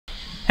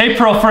Hey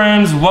Pearl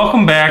friends,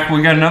 welcome back.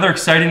 We got another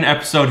exciting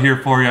episode here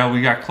for you.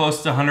 We got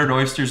close to 100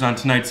 oysters on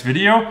tonight's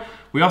video.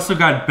 We also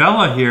got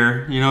Bella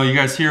here. You know, you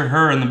guys hear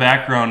her in the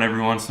background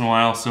every once in a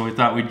while, so we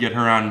thought we'd get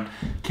her on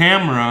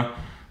camera.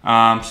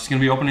 She's gonna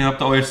be opening up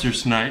the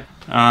oysters tonight.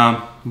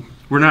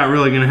 We're not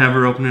really gonna have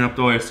her opening up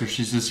the oysters.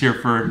 She's just here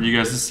for you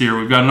guys to see her.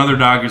 We've got another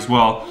dog as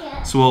well,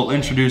 so we'll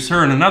introduce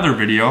her in another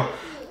video.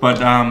 But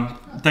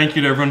thank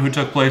you to everyone who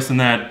took place in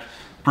that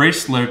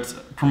bracelet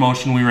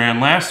promotion we ran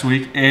last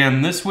week,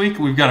 and this week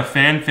we've got a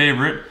fan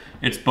favorite.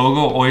 It's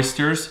BOGO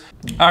oysters.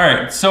 All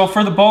right, so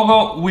for the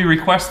BOGO, we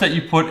request that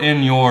you put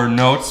in your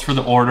notes for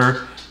the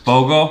order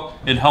BOGO.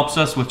 It helps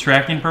us with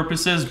tracking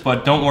purposes,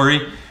 but don't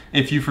worry,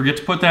 if you forget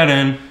to put that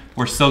in,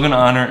 we're still gonna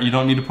honor it. You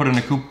don't need to put in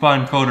a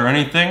coupon code or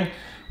anything.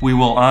 We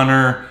will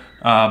honor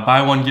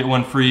buy one, get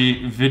one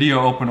free video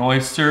open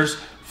oysters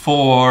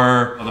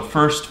for the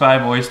first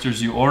 5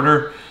 oysters you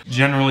order.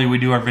 Generally, we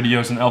do our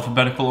videos in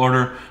alphabetical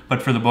order,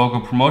 but for the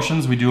BOGO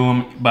promotions, we do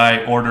them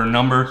by order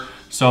number.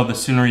 So the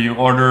sooner you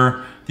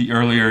order, the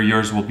earlier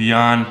yours will be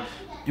on.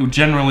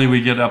 Generally,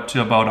 we get up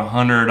to about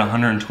 100,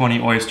 120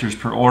 oysters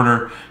per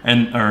order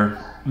or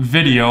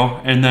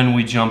video, and then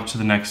we jump to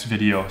the next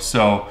video.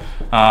 So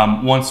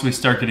once we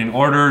start getting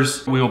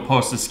orders, we will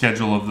post a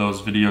schedule of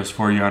those videos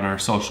for you on our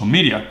social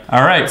media.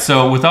 All right,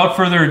 so without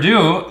further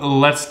ado,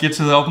 let's get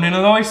to the opening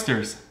of the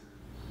oysters.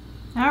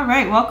 All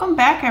right, welcome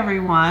back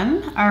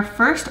everyone. Our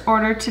first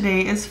order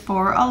today is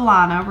for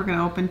Alana. We're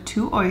gonna open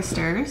 2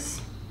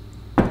 oysters.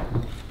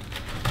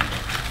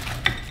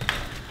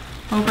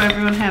 Hope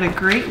everyone had a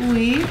great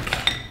week.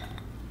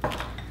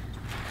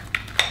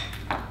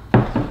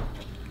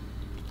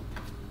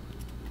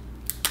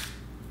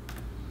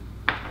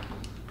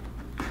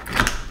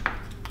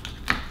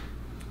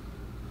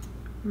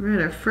 All right,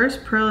 our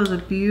first pearl is a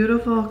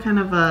beautiful kind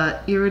of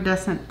a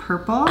iridescent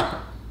purple.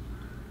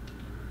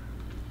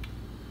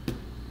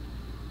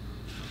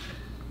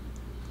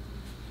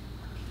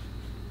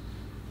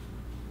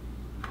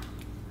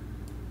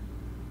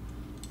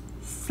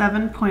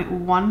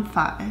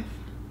 $7.15.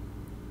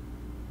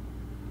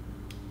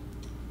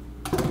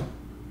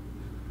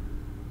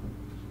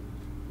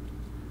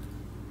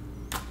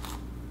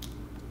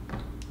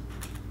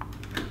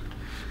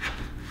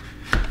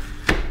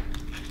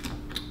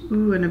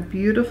 Ooh, and a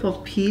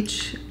beautiful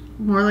peach,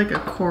 more like a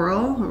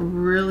coral, a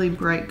really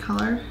bright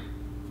color.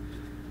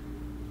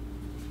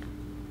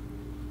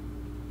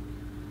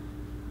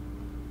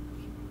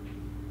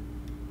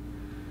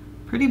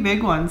 Pretty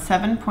big one,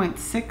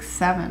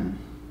 7.67.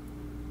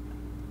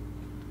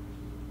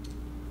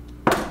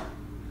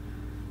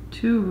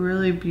 2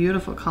 really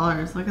beautiful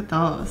colors. Look at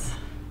those.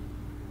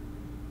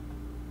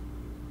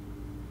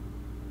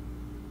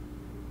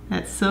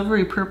 That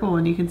silvery purple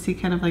one, you can see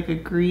kind of like a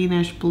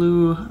greenish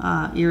blue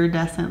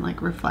iridescent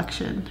like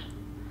reflection.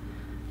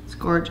 It's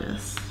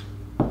gorgeous.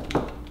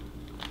 All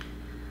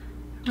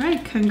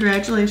right,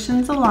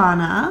 congratulations,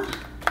 Alana.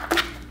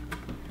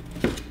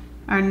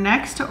 Our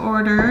next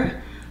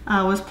order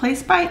was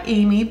placed by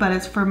Amy, but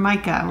it's for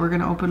Micah. We're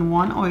gonna open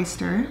 1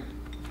 oyster.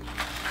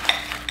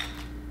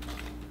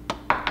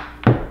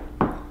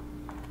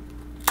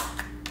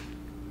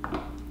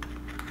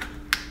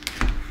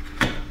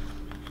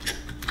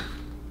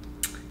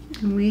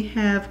 And we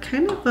have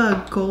kind of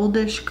a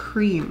goldish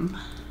cream.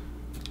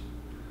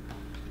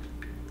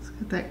 It's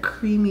got that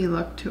creamy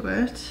look to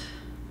it.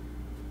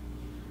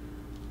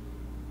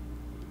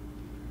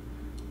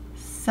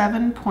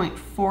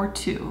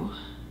 7.42.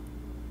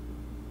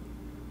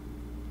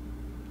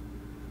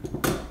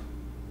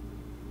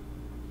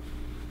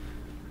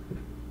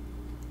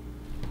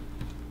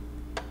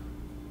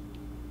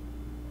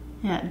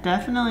 Yeah,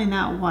 definitely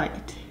not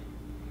white.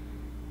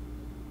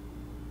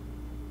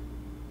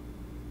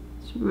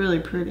 It's really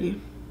pretty.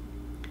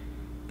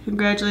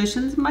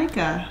 Congratulations,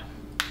 Micah.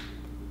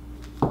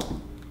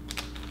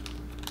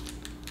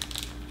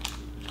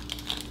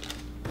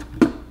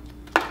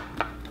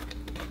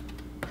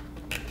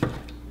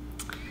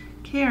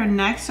 Okay, our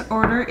next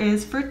order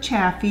is for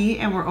Chaffee,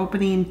 and we're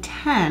opening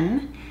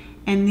 10,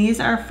 and these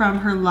are from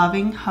her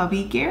loving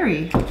hubby,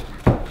 Gary.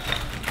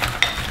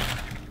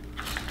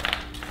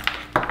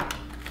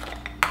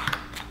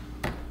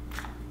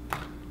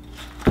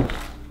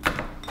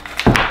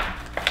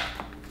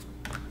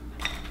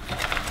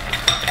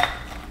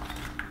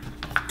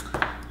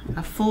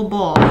 A full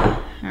bowl.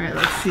 All right,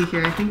 let's see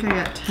here. I think I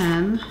got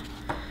 10.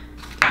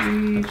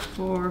 3,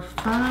 4,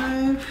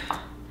 5.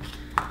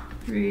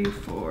 3,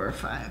 4,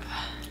 5.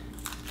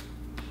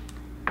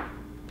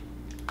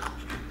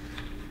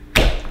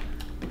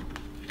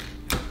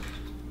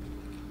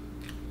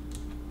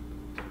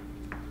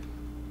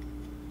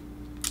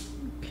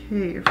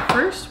 Okay, your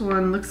first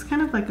one looks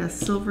kind of like a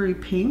silvery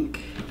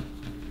pink.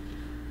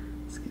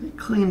 Let's get it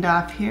cleaned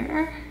off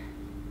here.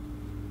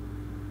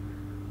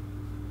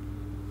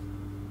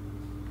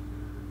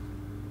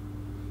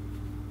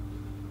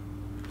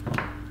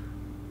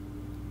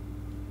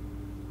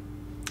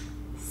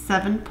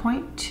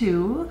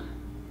 $7.2.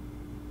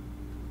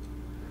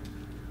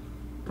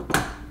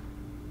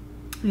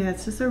 Yeah,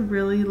 it's just a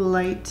really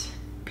light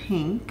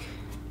pink.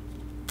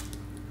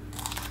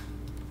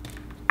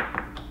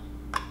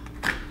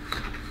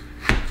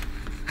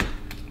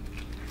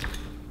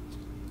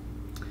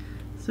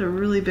 a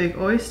really big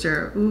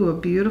oyster. Ooh, a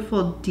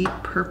beautiful deep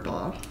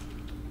purple.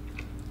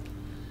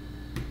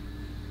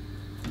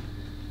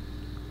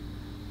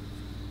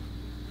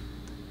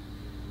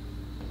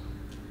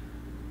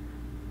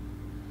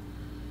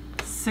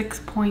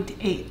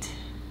 $6.8.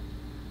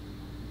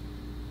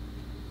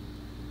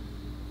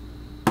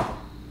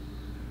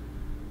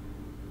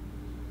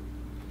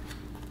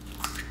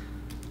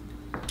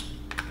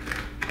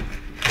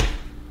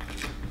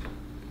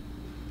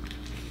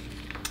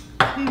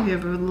 Okay, we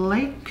have a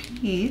light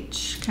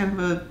peach, kind of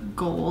a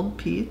gold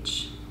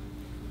peach.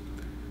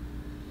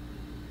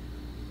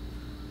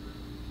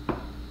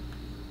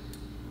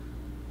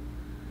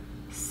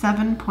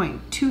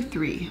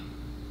 $7.23.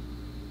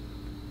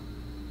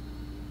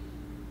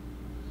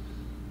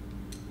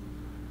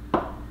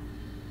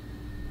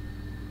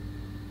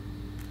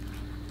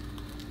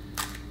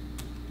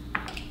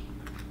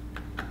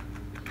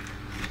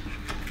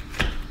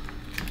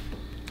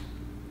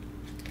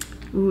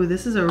 Ooh,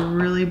 this is a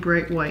really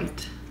bright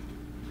white.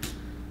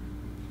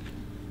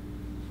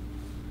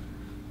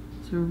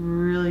 It's a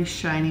really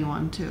shiny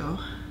one too.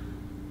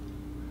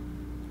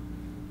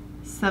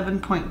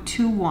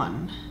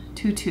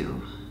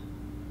 7.2122.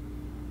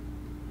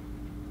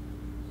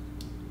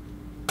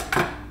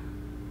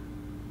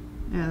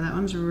 Yeah, that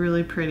one's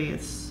really pretty.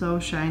 It's so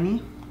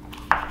shiny.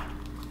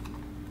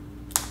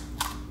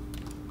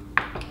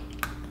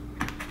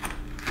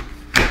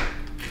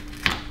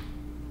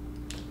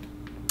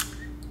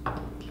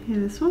 Okay,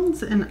 this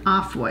one's an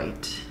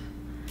off-white.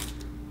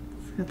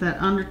 It's got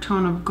that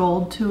undertone of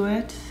gold to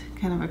it,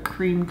 kind of a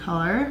cream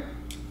color.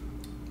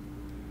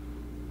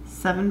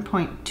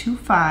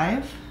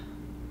 7.25.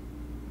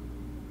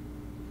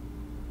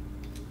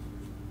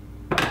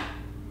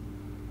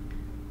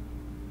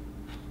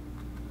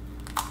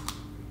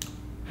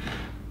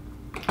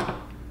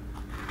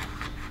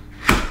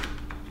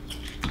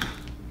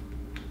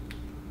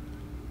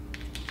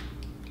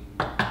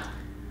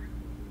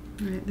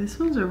 Right, this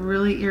one's a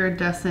really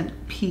iridescent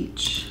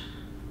peach.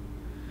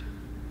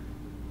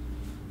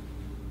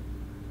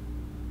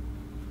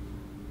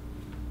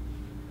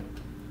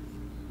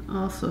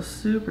 Also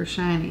super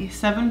shiny.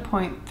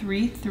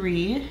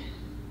 7.33.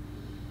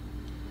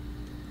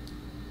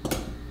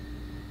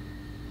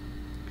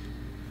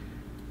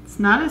 It's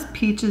not as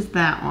peach as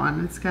that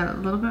one. It's got a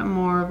little bit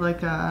more of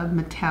like a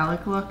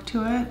metallic look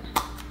to it.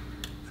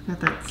 It's got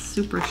that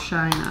super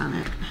shine on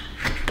it.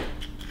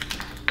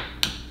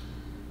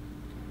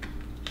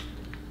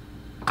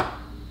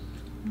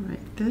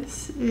 Alright,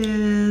 this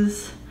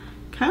is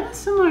kind of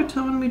similar to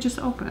the one we just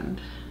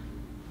opened.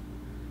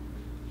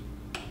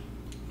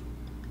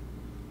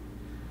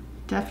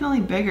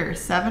 Definitely bigger,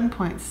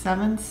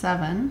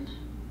 7.77.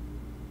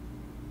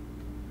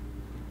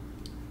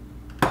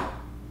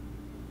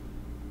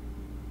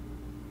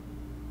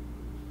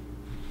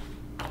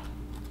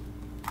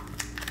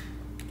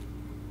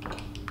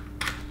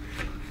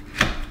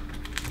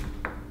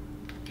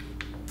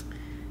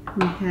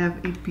 We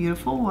have a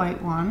beautiful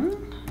white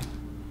one.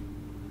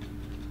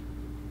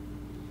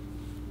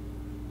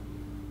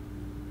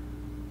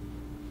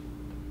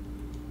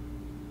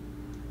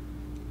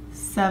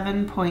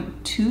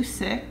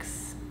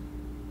 7.26.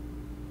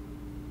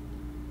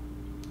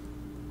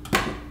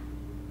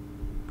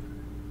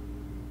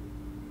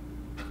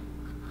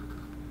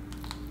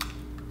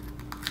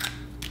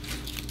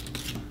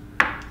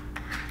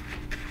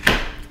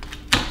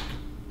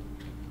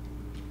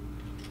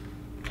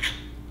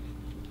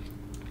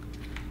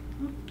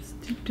 Oops,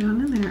 deep down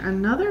in there.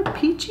 Another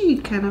peachy,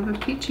 kind of a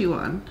peachy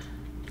one.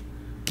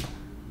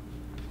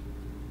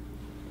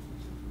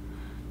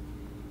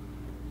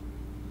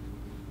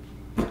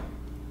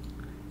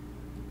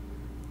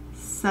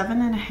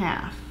 Seven and a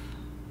half.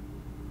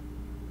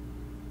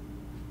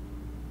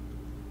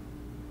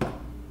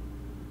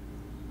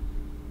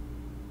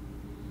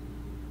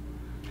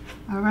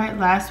 All right,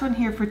 last one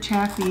here for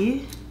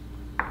Chappie.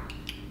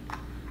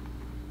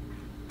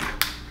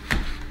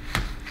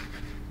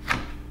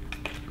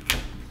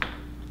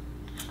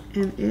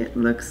 And it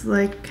looks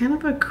like kind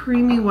of a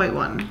creamy white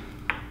one.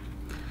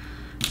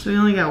 So we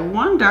only got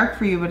one dark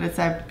for you, but it's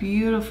that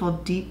beautiful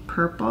deep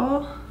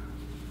purple.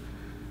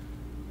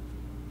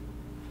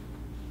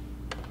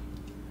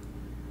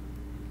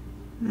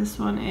 This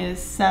one is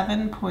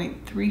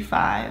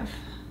 7.35.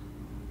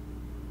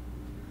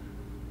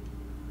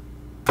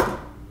 All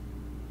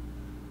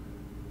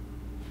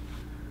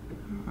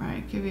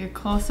right, give you a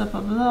close-up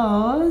of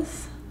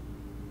those.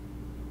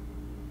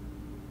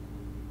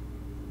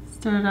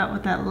 Started out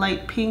with that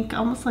light pink,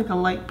 almost like a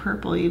light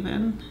purple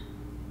even.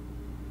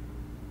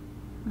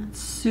 That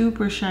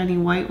super shiny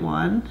white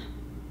one.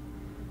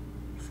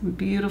 Some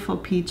beautiful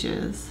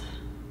peaches.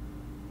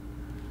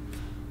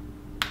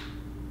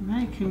 All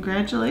right,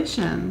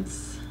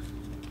 congratulations.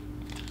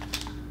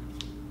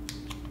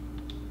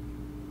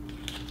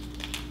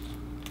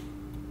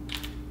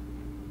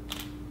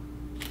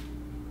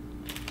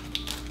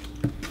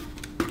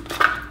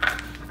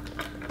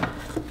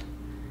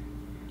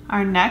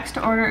 Our next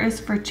order is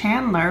for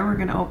Chandler. We're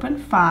going to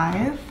open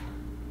 5.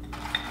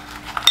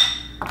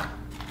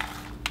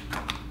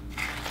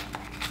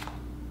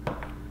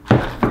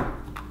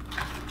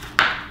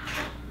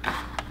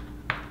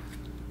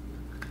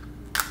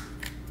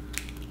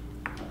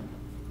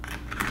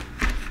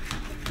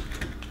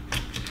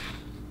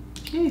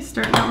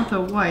 starting out with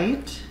a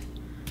white,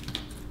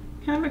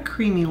 kind of a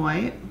creamy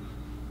white.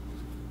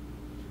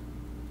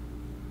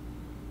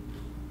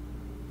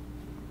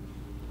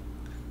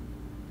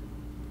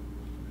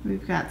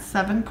 We've got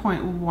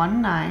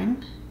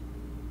 7.19.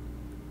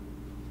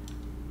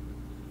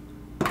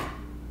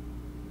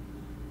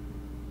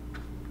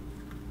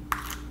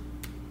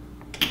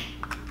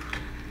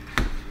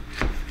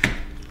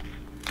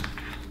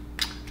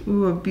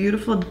 Ooh, a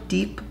beautiful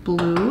deep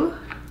blue.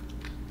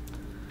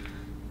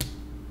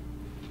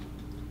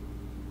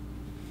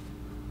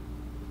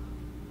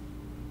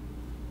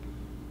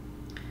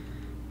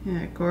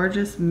 Yeah,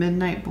 gorgeous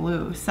midnight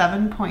blue,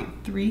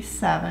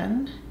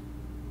 7.37.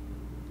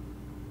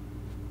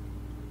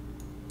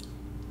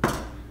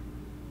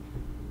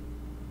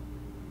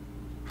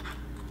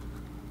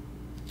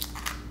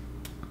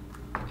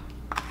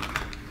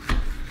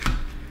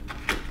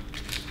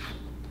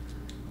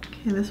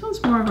 Okay, this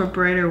one's more of a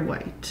brighter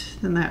white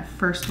than that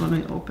first one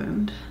we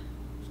opened.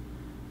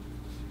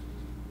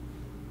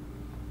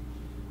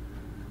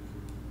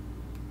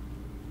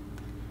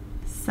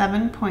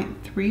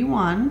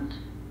 $7.31.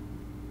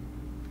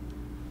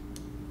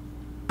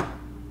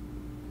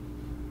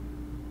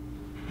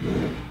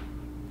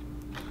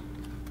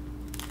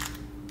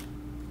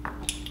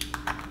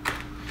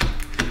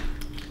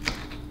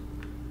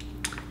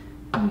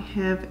 We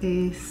have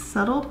a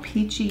subtle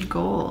peachy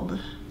gold.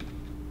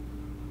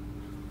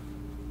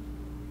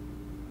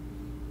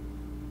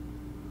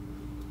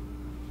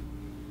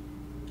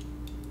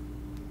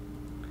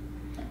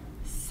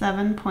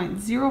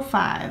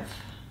 $7.05.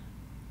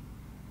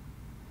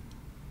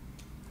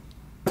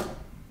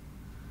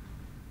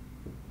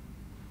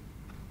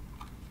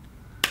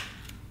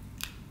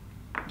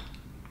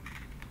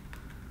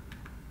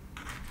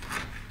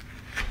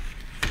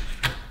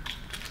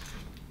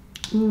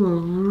 Ooh, a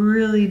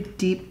really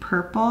deep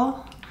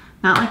purple.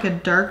 Not like a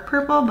dark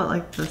purple, but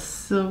like the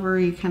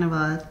silvery kind of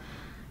a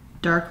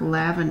dark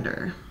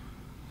lavender.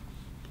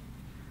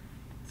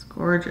 It's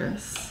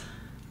gorgeous.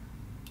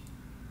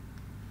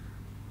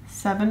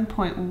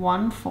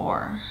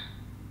 7.14.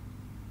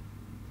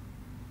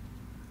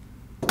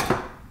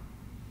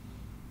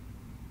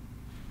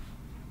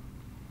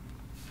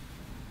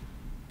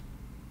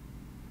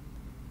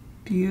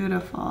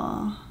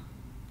 Beautiful.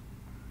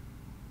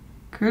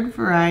 Good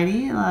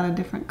variety, a lot of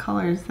different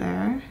colors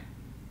there.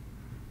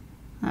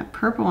 That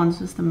purple one's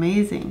just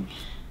amazing.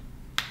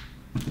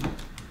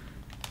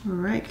 All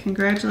right,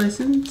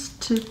 congratulations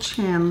to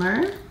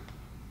Chandler.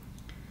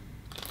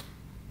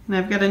 And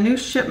I've got a new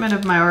shipment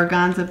of my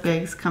organza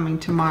bags coming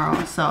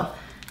tomorrow, so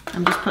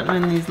I'm just putting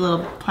them in these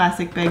little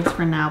plastic bags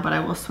for now, but I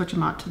will switch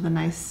them out to the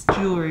nice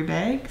jewelry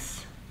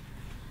bags.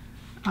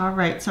 All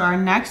right, so our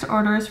next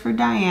order is for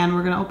Diane.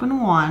 We're gonna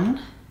open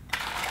one.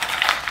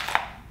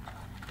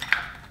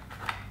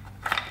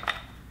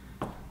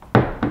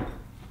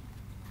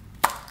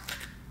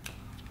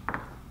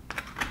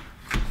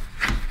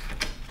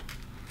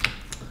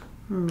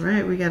 All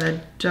right, we got a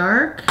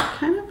dark,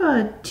 kind of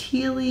a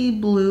tealy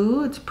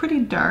blue. It's pretty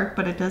dark,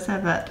 but it does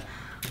have that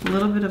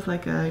little bit of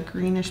like a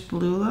greenish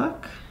blue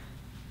look.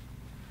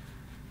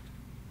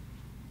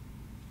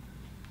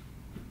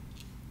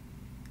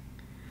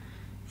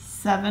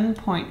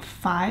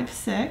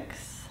 $7.56.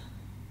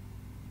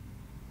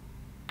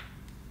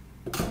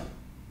 All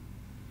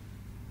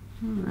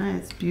right,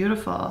 it's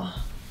beautiful.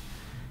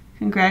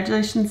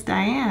 Congratulations,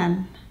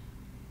 Diane.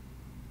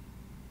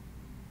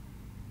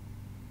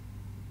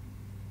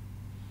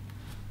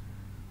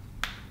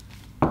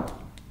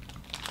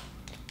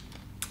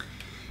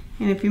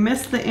 And if you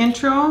missed the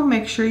intro,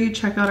 make sure you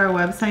check out our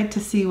website to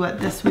see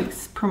what this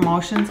week's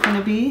promotion is going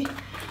to be.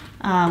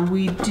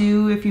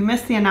 If you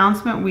missed the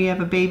announcement, we have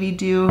a baby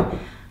due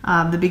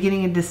the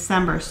beginning of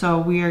December. So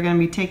we are going to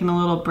be taking a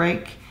little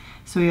break.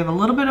 So we have a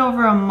little bit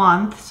over a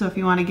month. So if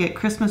you want to get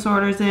Christmas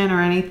orders in or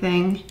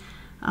anything,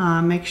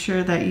 make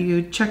sure that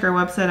you check our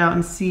website out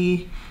and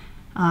see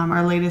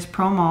our latest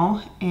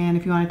promo. And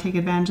if you want to take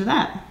advantage of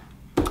that.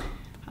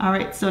 All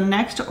right, so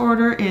next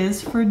order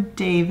is for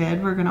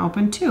David. We're going to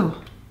open two.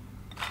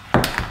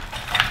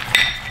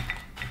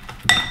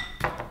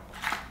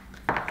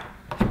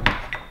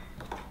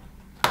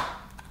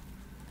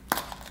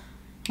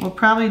 We'll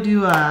probably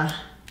do either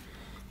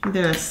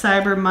a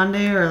Cyber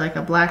Monday or like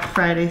a Black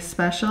Friday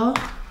special.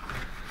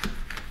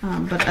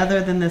 But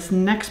other than this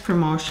next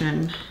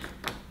promotion,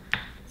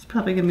 it's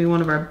probably gonna be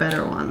one of our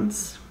better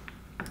ones.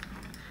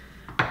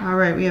 All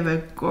right, we have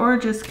a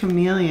gorgeous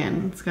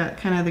chameleon. It's got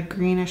kind of the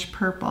greenish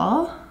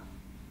purple.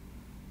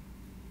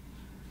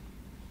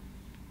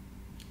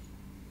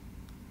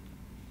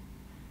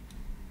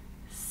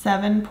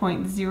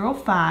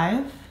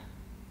 $7.05.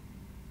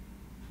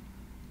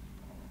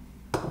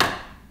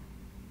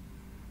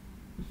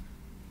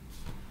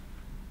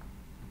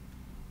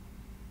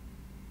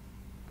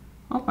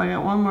 Oh, I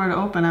got one more to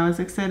open. I was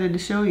excited to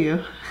show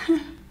you.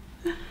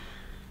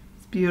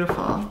 It's beautiful.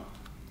 All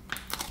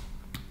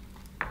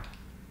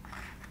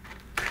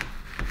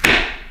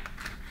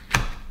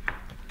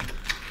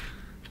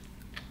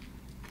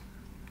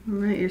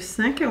right, your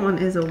second one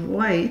is a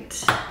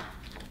white.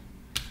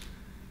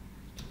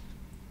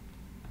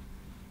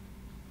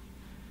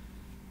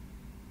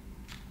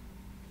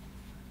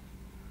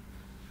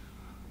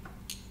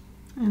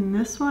 And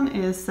this one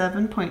is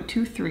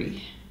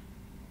 7.23.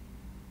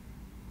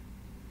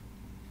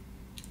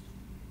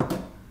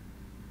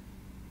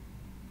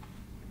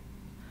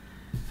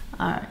 All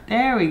right,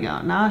 there we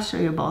go. Now I'll show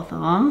you both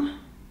of them.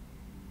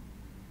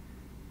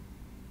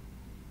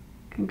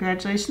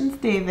 Congratulations,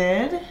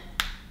 David.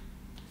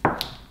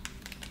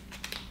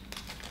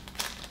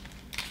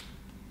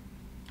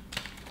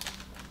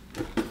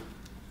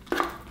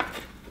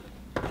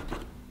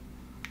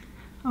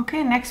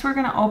 Okay, next we're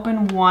gonna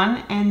open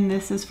one, and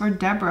this is for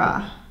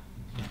Deborah.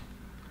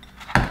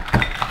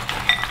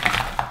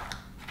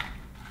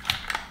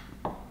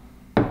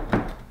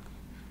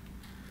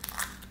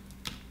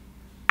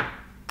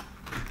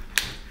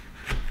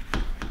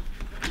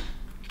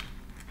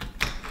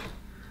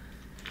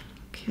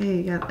 Okay,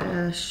 you got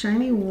a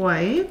shiny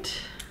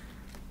white.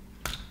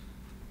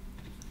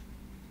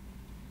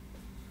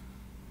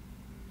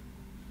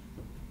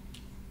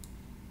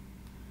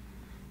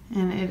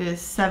 And it is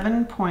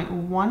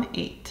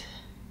 7.18.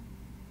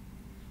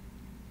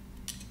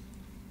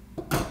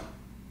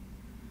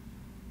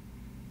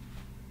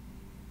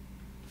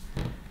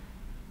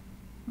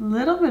 A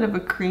little bit of a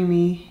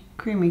creamy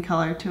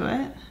color to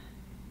it.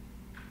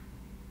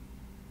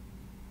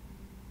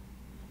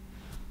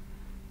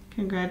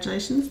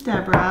 Congratulations,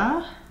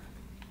 Deborah.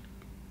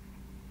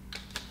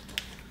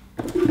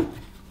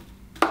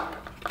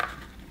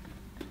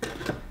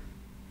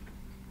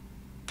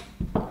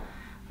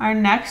 Our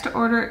next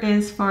order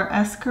is for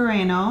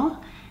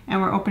Escareno,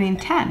 and we're opening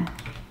 10.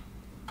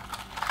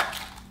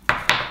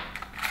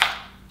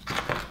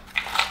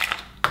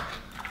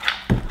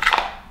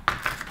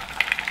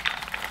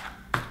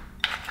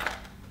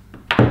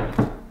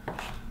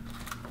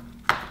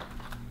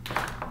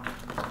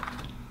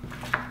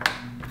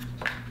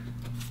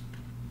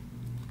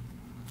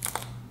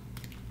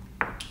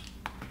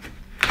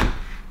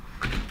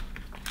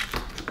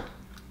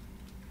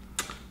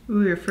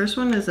 Ooh, your first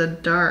one is a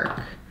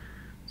dark.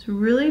 It's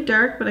really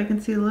dark, but I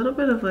can see a little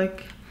bit of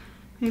like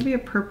maybe a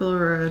purple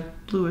or a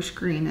bluish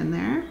green in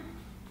there.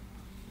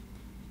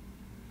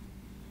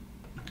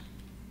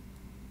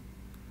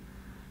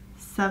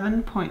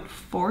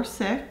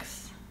 $7.46.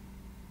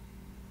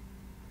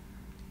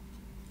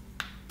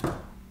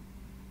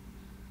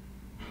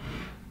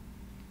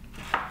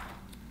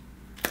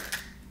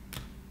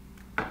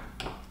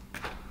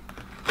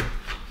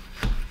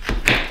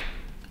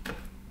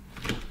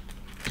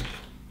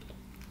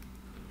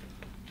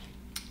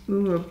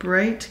 Ooh, a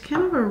bright,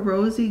 kind of a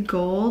rosy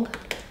gold,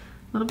 a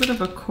little bit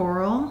of a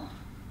coral.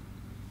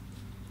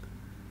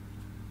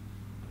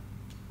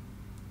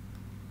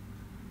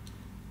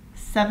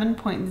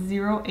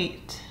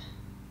 $7.08.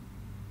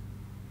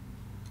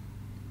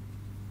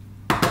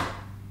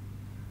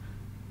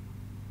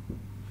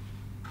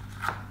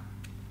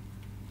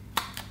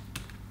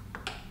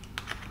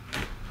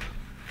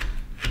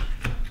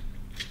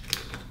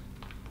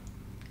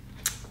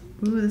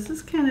 Ooh, this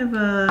is kind of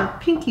a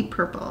pinky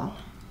purple.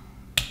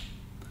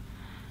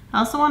 I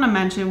also want to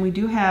mention we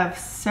do have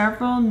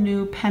several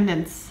new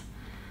pendants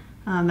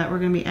that we're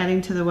going to be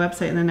adding to the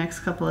website in the next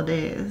couple of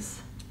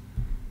days.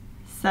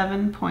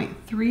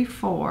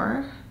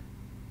 7.34. I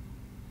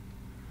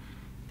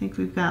think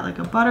we've got like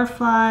a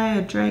butterfly,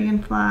 a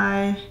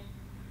dragonfly,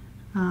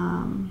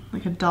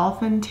 like a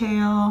dolphin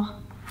tail.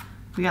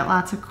 We got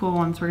lots of cool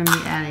ones we're going to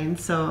be adding,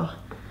 so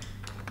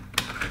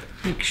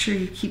make sure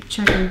you keep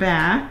checking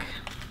back.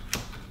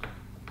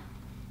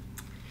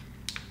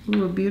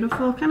 Ooh, a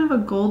beautiful, kind of a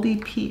goldy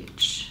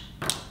peach.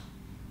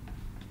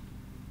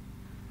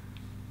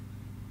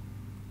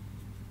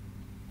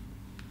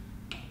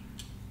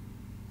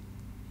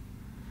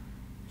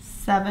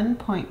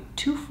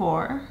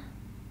 $7.24.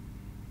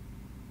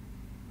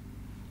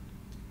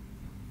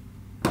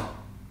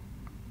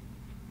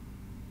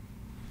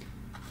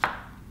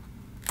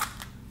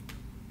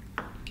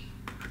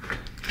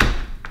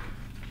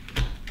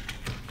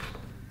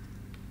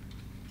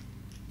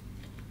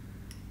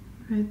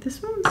 Right,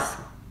 this one's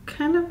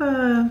kind of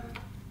a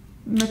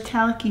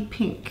metallic-y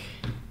pink.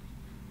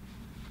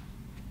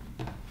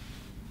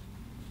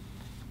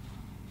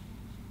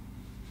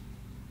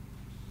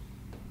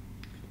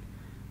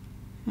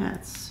 Yeah,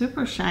 it's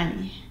super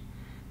shiny.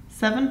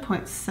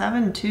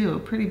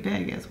 7.72, pretty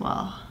big as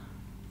well.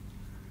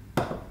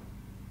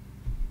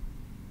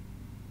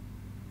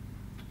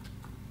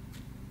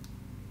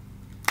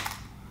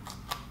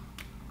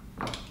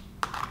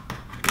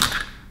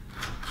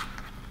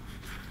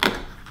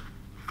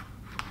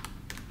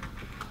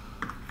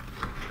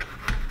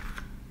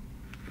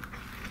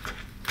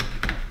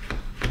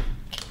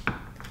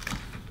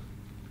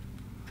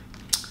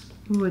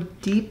 Ooh, a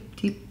deep,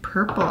 deep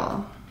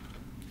purple.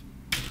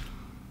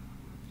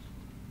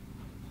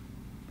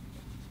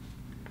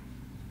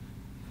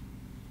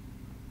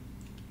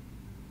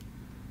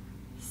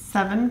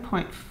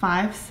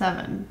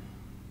 $7.57.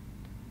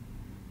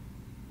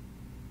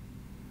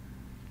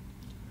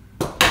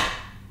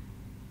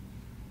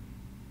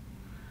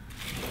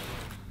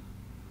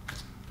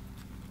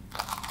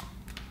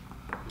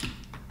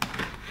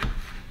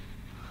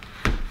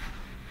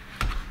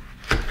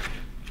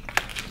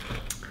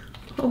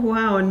 Oh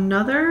wow,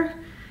 another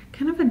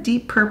kind of a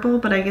deep purple,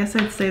 but I guess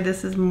I'd say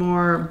this is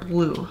more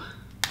blue.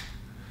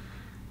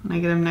 When I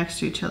get them next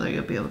to each other,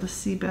 you'll be able to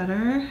see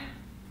better.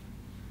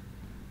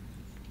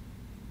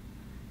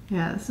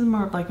 Yeah, this is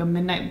more of like a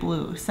midnight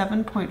blue,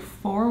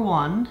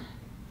 7.41.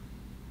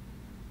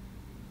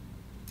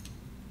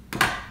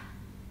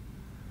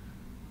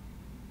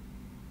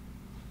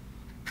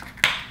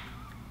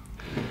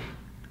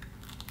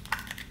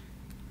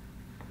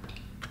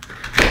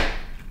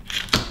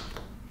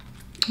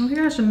 Oh my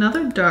gosh,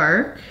 another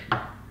dark.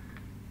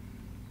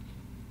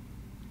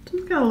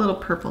 It's got a little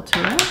purple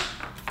to it.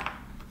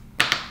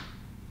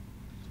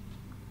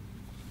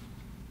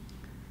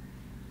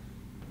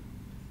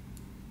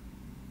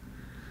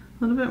 A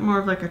little bit more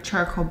of like a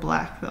charcoal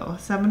black though,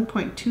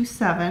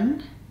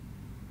 7.27.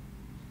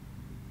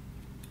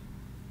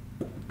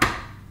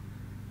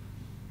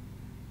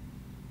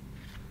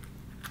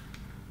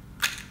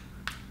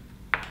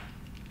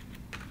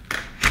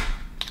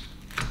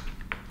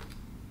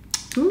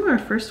 Ooh, our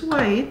first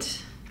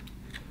white.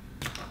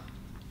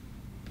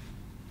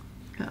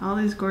 Got all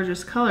these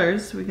gorgeous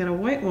colors. We got a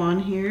white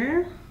one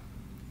here.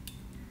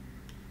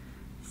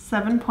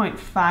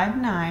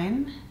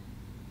 7.59.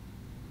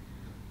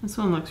 This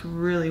one looks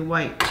really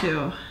white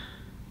too.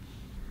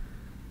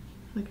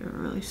 Like a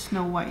really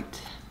snow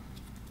white.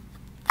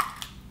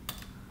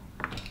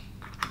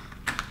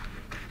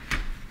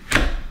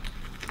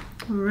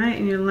 All right,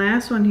 and your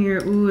last one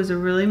here, ooh, is a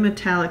really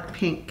metallic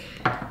pink.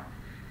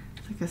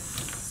 It's like a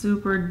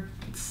super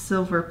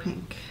silver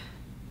pink.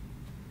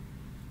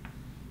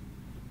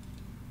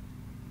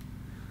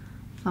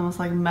 It's almost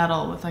like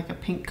metal with like a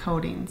pink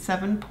coating.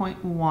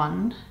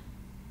 7.1.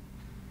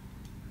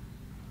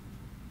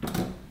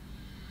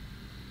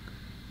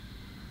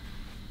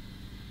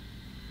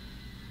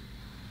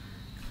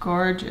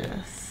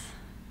 Gorgeous.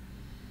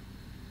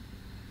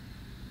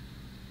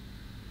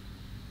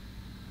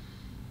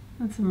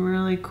 That's some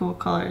really cool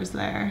colors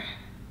there.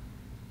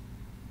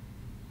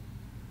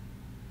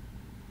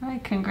 All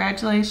right,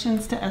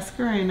 congratulations to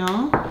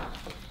Escareno.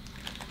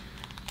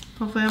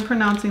 Hopefully I'm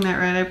pronouncing that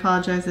right. I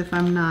apologize if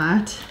I'm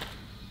not.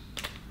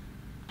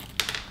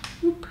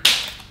 Oop.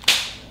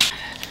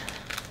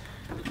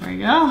 There we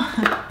go.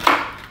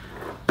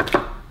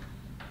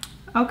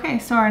 Okay,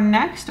 so our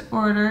next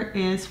order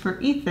is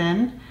for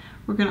Ethan.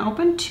 We're gonna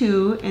open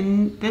 2,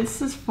 and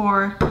this is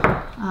for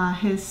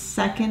his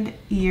 2nd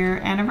year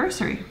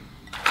anniversary.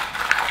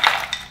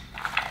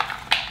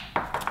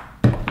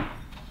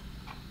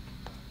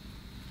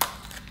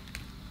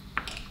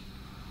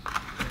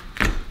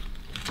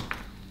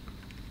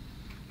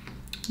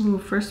 Ooh,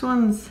 first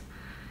one's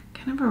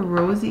kind of a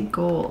rosy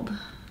gold.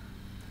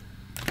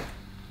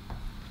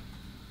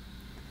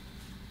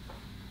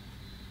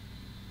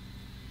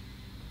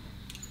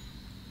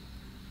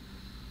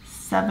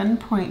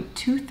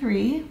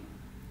 $7.23.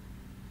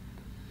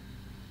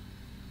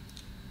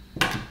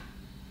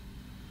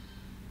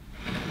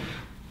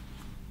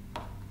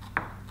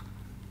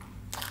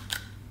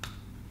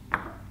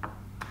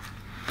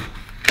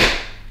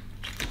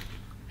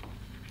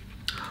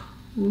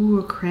 Ooh,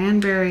 a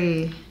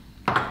cranberry.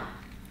 Like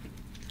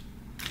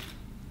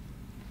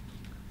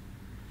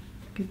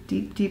a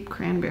deep, deep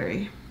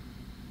cranberry.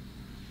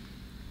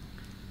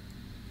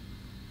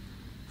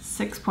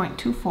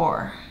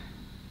 6.24.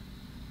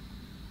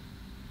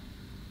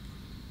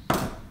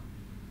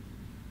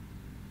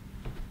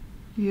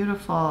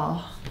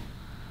 Beautiful.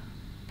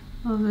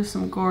 Those are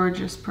some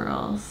gorgeous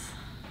pearls.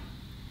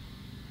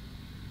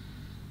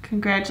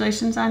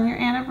 Congratulations on your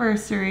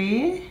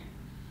anniversary.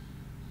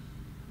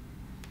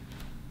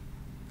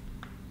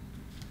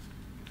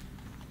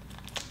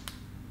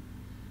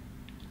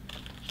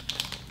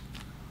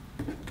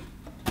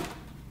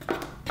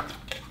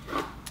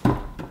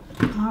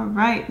 All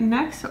right,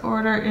 next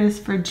order is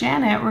for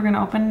Janet. We're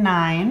gonna open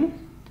 9.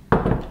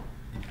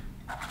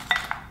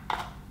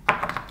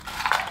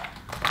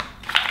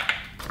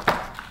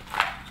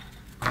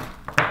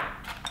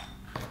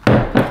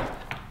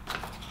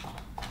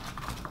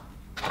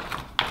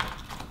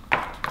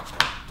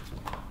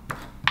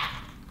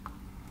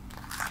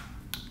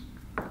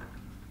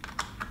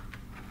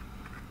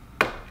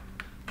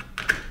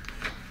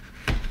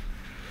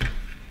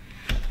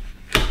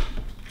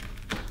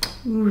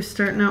 Ooh,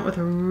 starting out with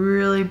a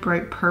really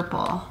bright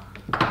purple.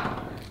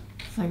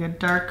 It's like a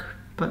dark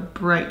but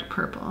bright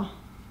purple.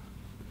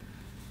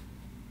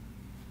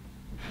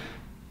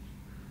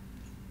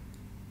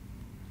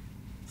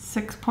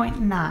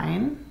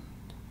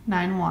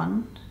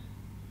 $6.991.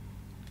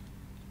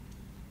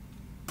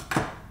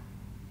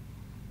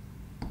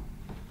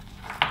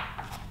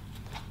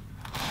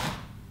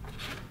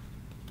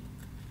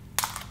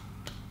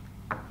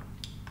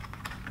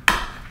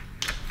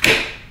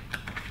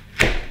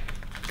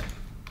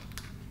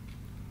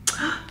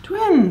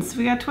 Twins,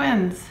 we got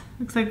twins.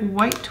 Looks like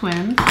white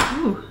twins.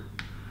 Ooh,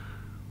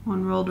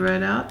 one rolled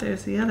right out.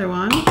 There's the other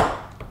one.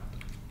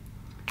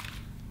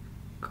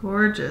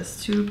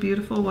 Gorgeous, 2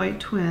 beautiful white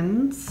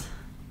twins.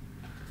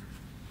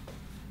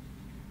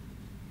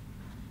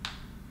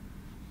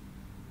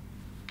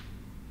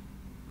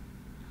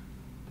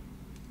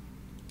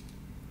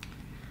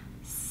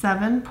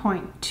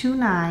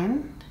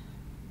 7.29.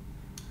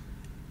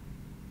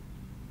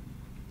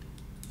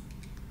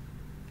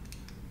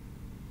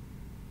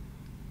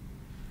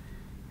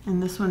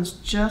 And this one's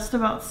just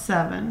about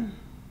 7.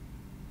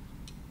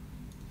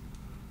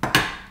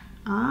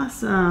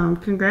 Awesome,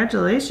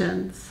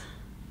 congratulations.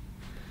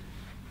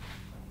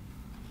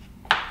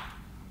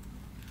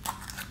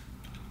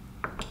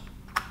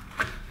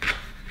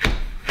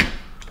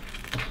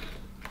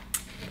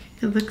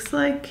 It looks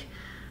like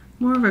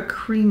more of a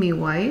creamy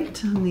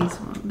white on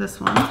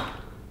this one.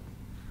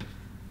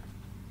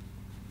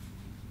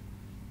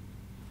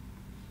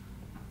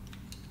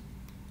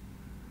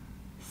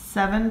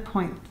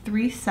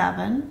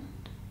 $7.37.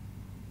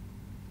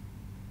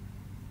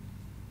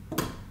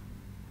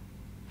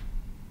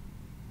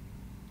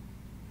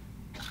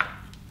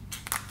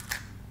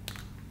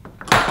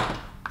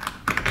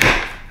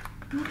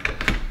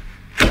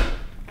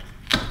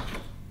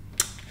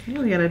 Okay,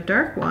 we got a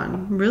dark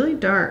one, really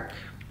dark.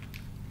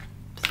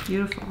 It's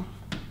beautiful.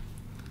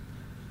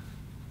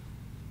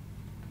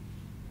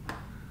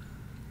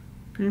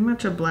 Pretty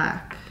much a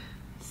black.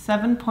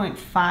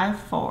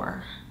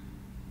 7.54.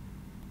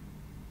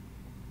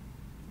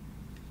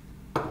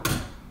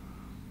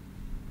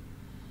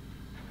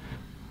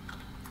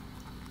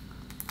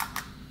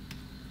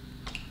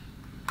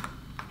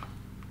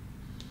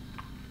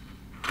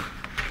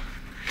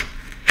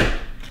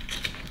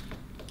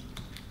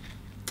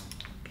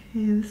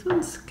 Okay, this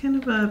one's kind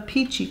of a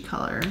peachy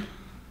color.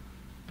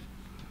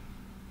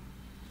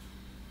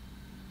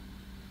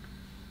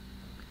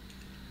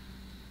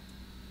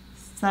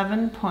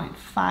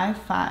 $7.55.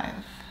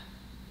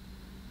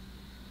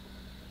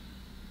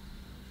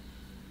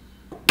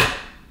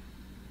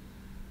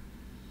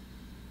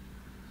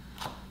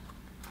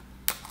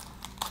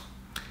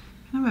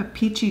 Kind of a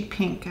peachy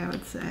pink, I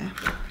would say.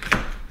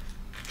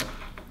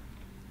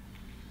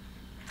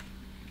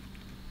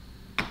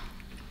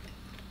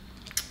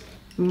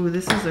 Ooh,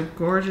 this is a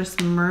gorgeous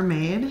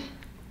mermaid.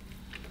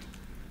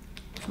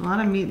 There's a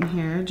lot of meat in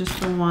here, just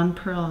the one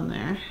pearl in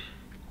there.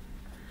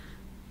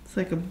 It's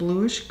like a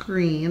bluish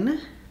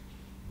green.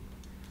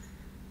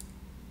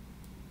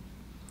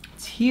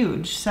 It's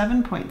huge,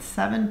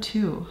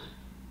 7.72.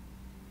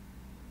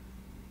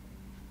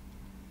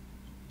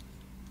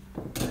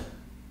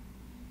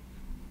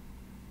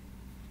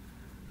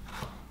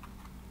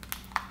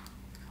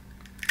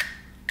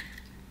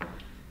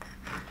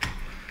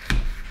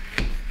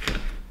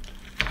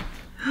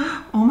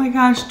 Oh my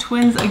gosh,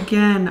 twins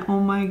again. Oh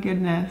my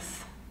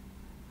goodness.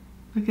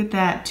 Look at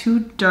that, 2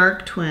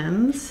 dark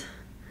twins.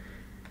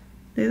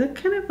 They look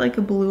kind of like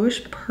a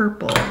bluish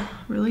purple,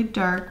 really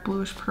dark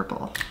bluish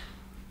purple.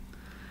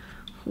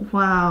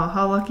 Wow,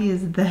 how lucky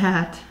is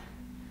that?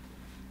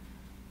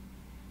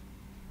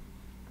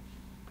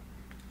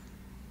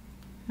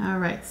 All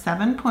right,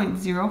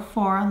 7.04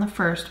 on the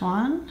first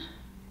one.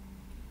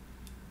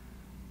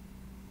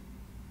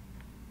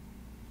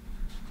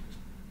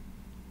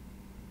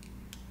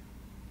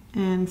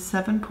 And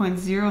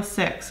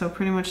 7.06, so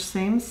pretty much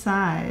same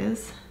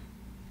size.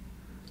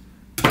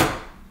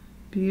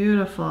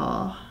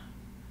 Beautiful.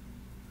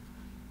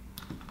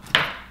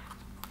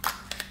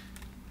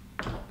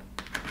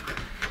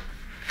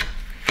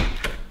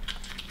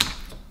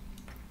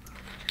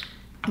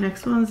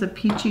 Next one's a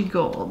peachy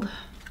gold.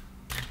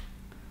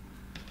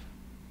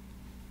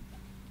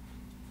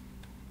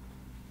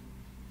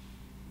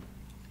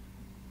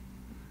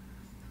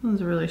 This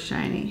one's really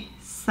shiny.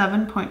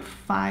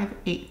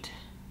 7.58.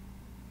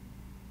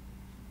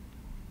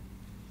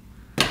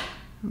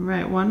 All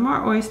right, one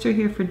more oyster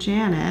here for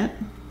Janet.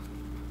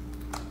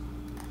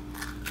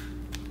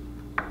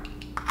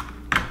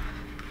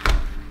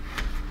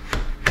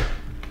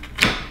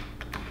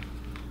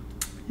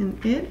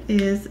 And it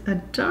is a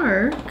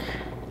dark,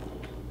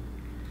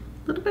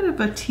 little bit of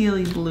a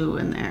tealy blue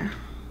in there.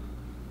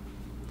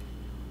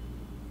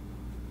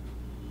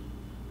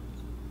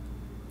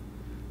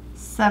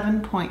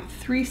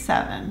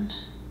 $7.37.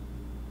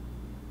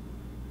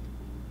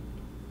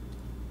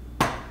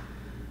 All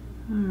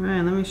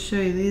right, let me show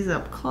you these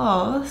up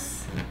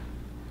close.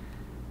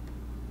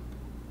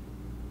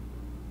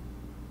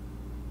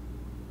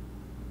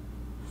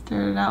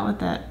 Started out with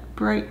that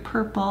bright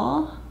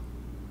purple.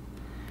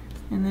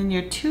 And then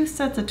your 2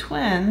 sets of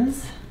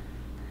twins.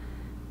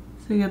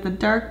 So you got the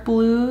dark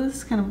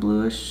blues, kind of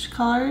bluish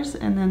colors,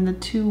 and then the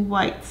 2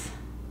 whites.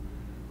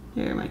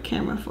 There, my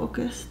camera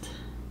focused.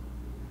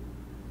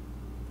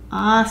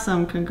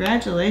 Awesome,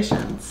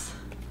 congratulations.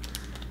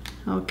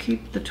 I'll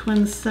keep the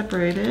twins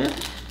separated.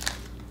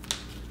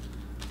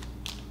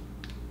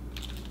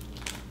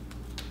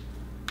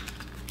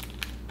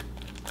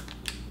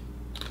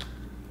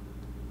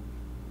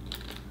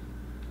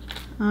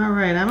 All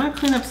right, I'm gonna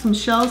clean up some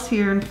shells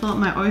here and fill up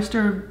my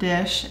oyster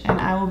dish, and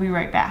I will be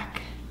right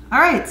back. All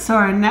right, so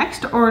our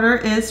next order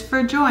is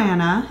for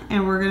Joanna,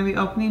 and we're gonna be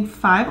opening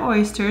 5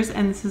 oysters,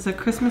 and this is a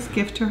Christmas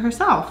gift to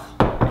herself.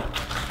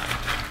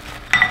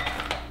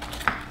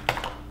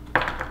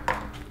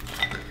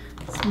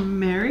 So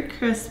Merry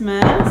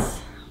Christmas.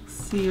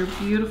 See your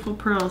beautiful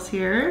pearls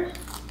here.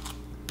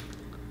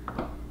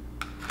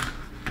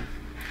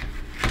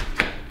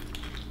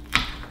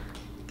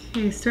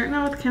 Okay, starting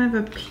out with kind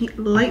of a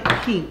light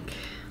pink.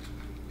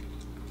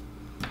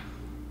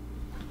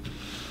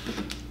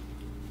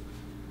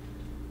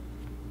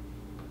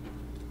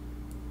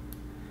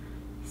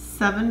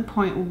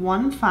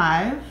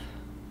 $7.15.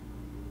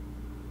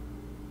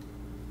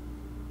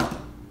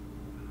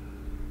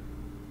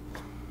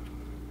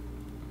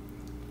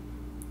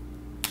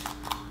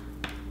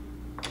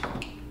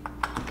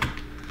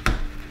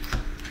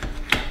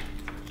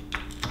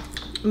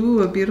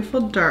 Ooh, a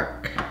beautiful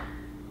dark.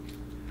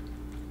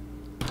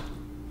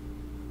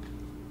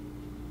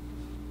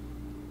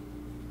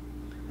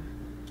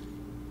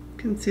 You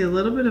can see a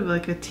little bit of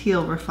like a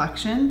teal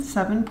reflection,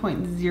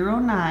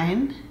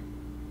 7.09.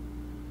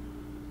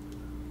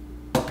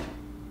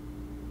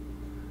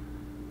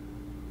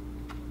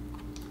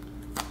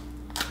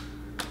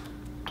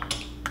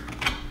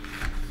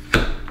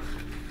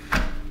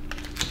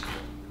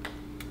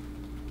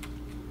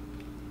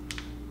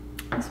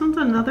 This one's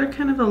another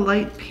kind of a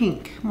light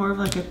pink, more of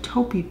like a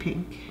taupey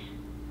pink.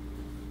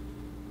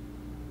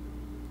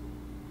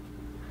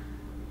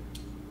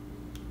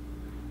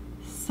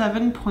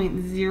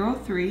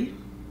 $7.03.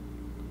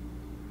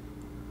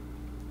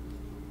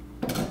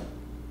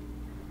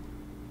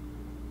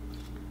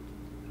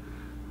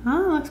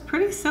 Oh, it looks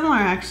pretty similar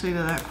actually to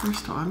that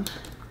first one.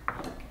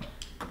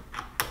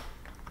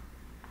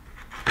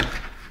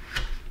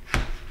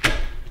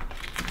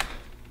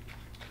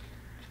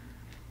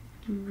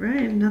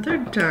 Right, another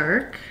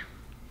dark.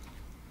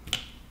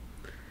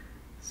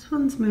 This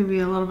one's maybe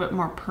a little bit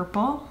more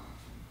purple.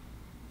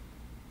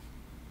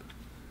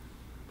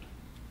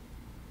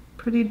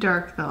 Pretty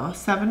dark though,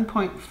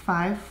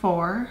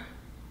 7.54.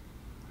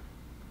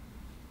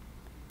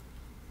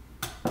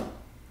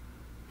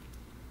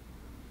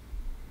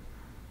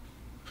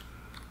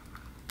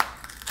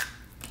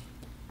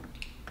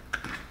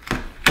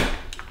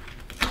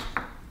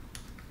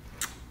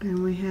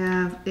 And we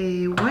have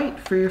a white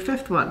for your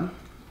fifth one.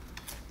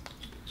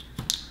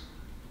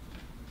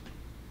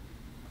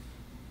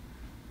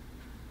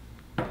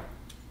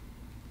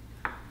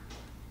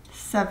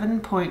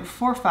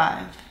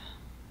 $7.45.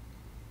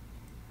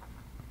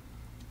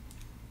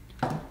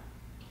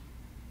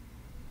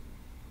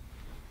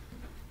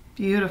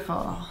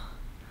 Beautiful.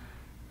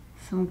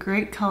 Some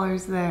great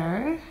colors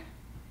there.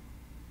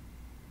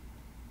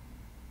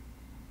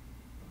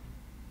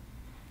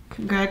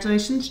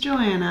 Congratulations,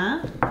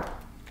 Joanna.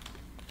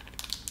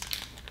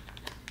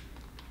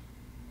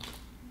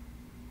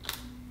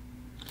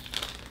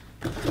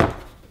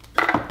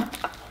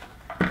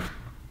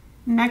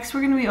 Next,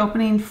 we're going to be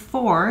opening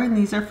 4, and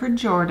these are for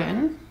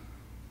Jordan.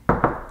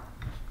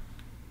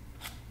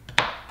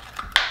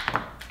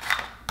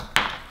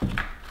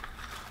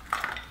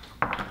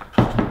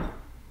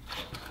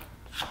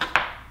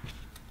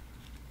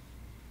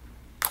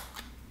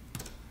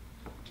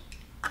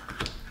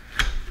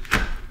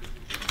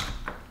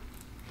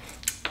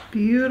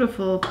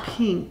 Beautiful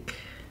pink.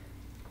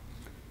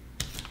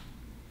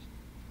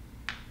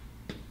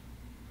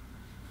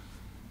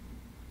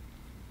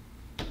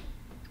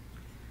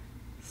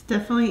 It's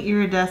definitely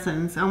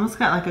iridescent. It's almost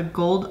got like a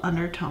gold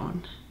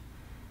undertone.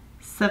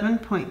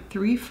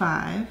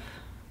 7.35.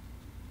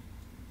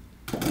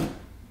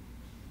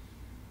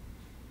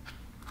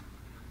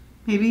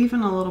 Maybe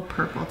even a little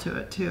purple to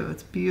it too.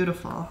 It's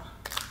beautiful.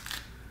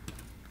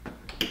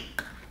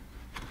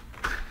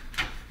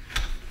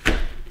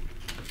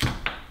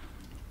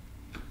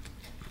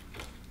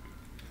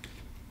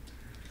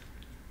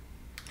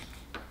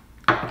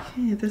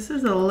 Okay, this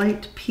is a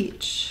light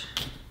peach.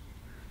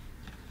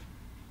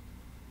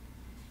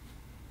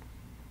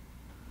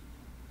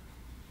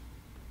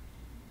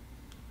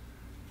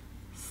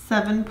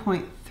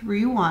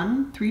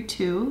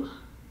 $7.3132.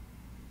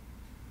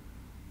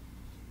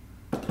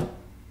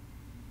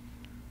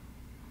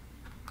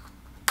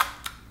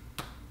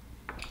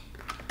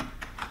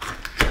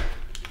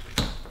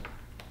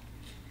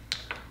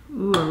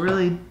 Ooh, a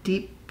really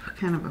deep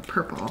kind of a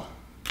purple.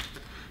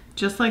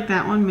 Just like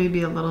that one,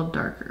 maybe a little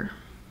darker.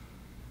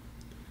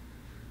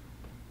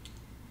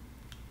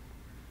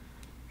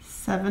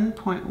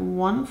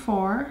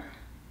 7.14.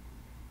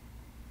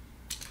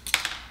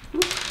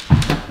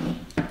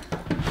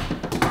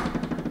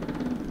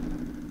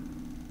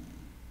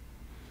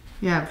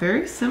 Yeah,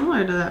 very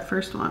similar to that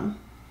first one.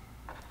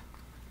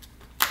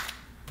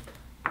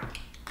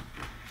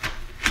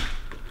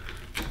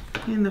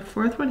 And the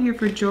fourth one here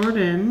for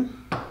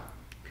Jordan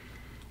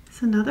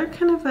is another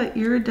kind of an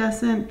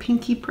iridescent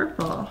pinky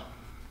purple.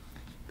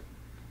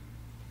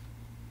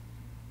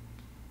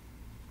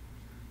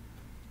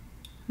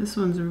 This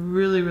one's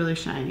really, really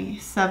shiny.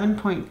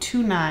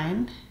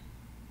 7.29.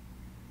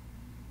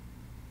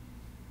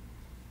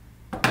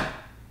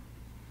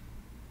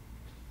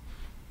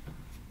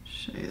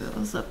 Show you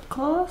those up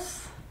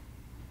close.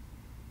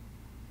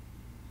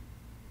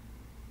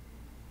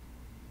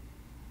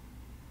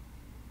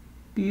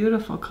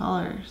 Beautiful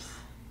colors.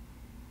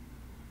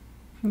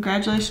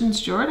 Congratulations,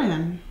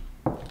 Jordan.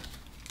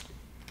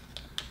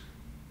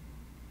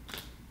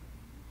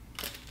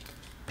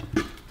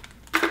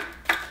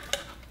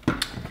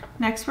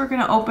 Next, we're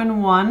gonna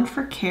open one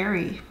for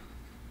Carrie.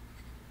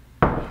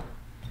 All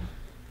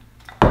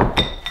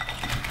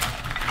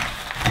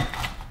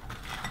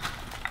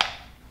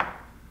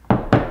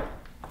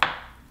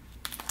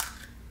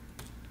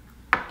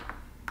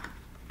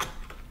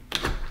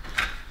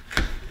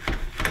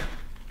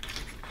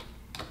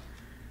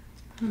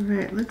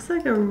right, looks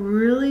like a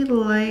really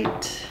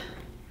light,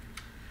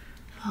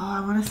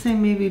 I want to say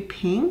maybe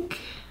pink.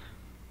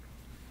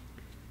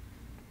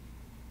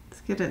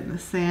 Let's get it in the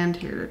sand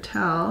here to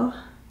tell.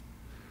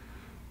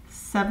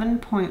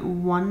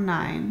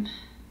 7.19.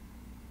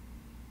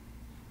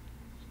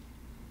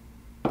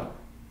 Yeah,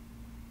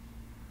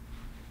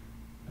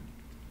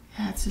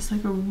 it's just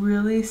like a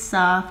really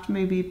soft,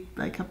 maybe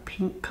like a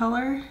pink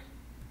color.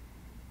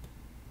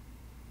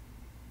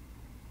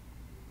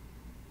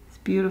 It's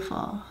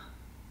beautiful.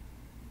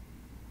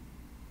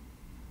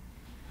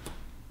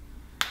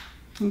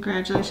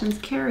 Congratulations,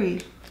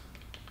 Carrie.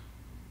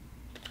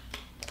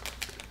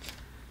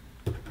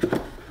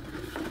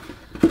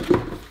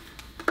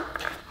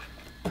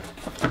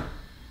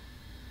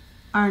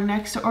 Our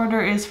next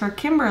order is for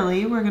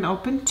Kimberly. We're going to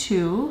open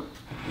two.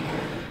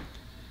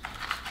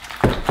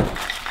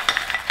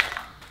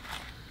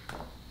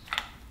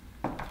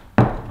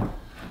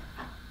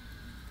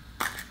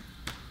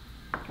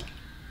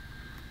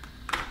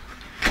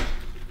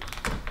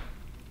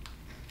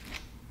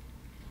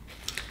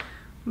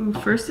 Ooh,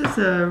 first is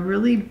a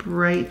really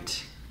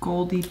bright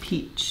goldy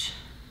peach.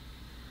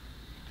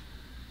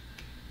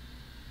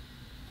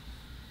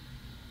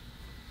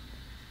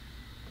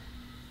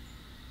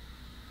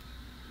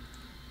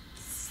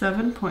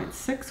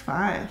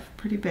 $7.65,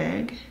 pretty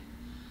big.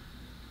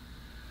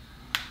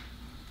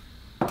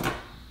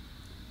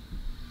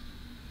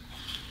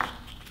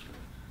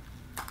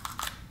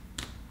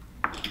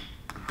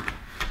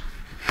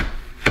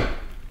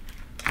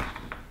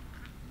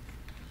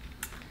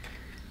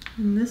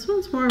 And this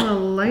one's more of a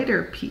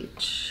lighter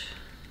peach.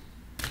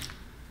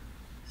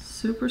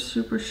 Super,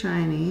 super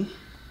shiny.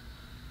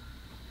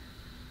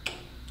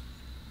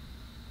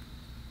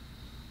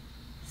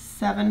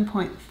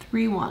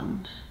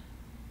 $7.31.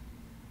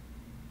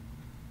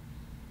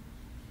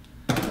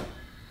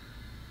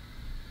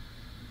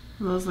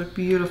 Those look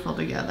beautiful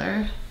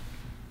together.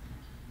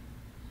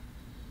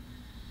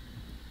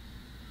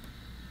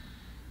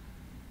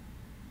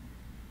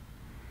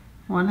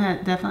 One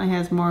that definitely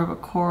has more of a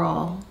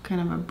coral,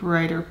 kind of a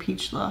brighter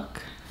peach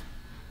look.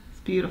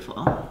 It's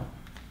beautiful.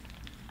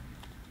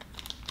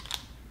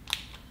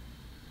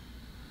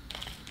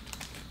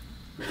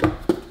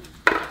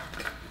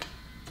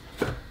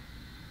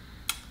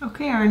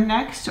 Okay, our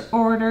next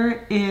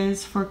order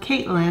is for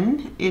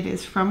Caitlin. It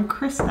is from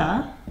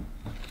Krista.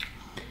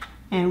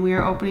 And we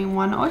are opening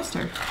one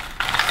oyster.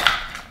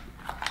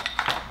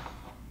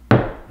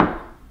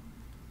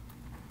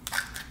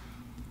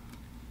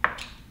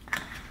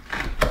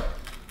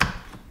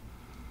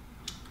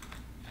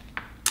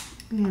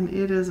 And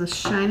it is a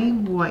shiny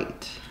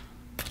white.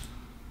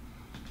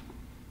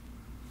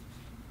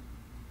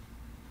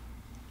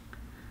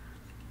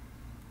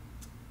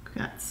 We've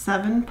got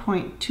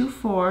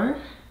 7.24.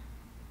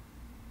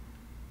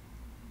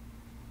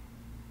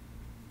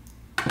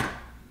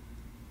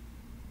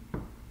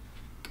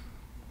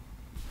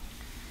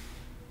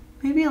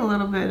 Maybe a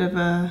little bit of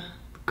a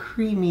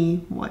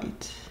creamy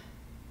white.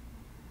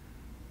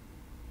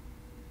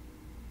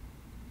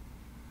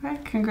 All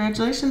right,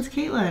 congratulations,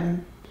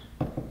 Caitlin.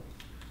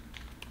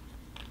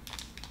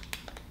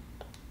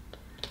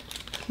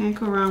 Can't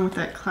go wrong with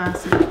that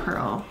classic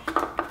pearl.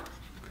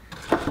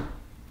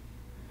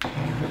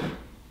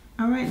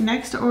 All right,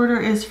 next order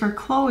is for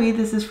Chloe.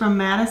 This is from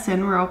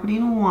Madison. We're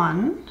opening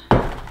one.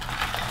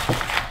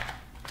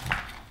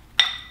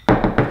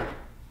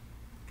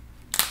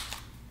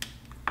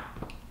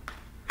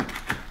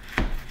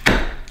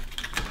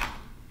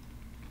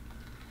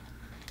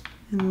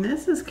 And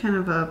this is kind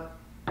of a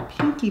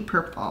pinky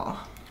purple.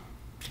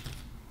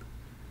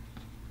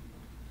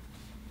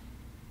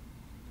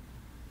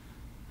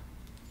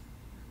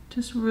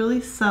 Just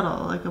really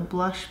subtle, like a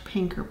blush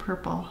pink or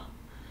purple.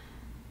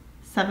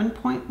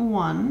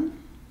 7.1.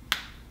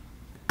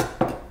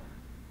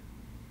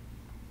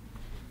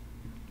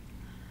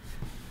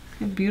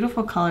 A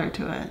beautiful color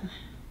to it.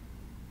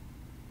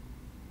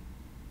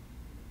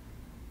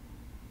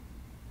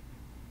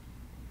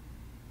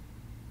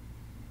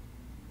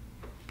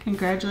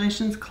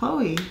 Congratulations,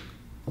 Chloe.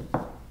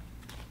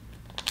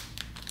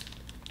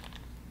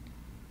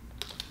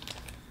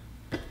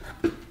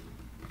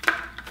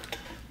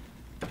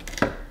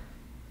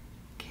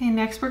 Okay,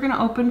 next we're going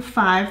to open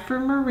 5 for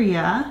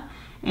Maria,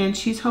 and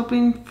she's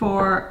hoping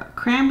for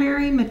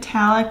cranberry,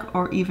 metallic,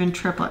 or even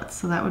triplets.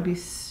 So that would be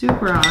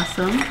super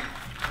awesome.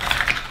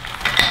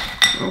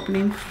 We're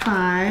opening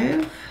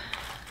 5.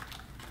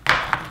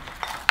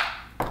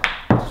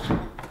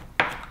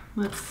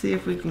 Let's see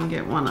if we can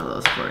get one of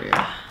those for you.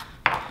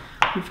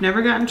 We've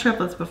never gotten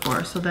triplets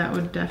before, so that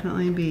would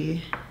definitely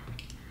be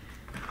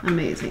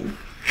amazing.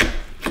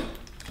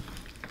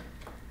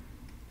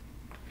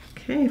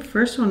 Okay,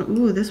 first one.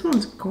 Ooh, this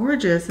one's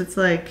gorgeous. It's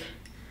like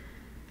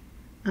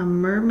a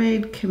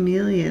mermaid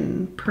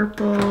chameleon,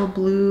 purple,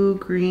 blue,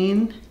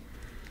 green.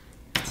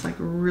 It's like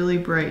really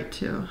bright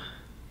too.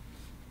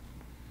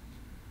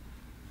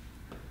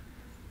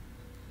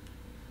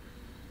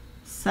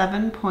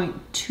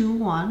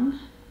 $7.21.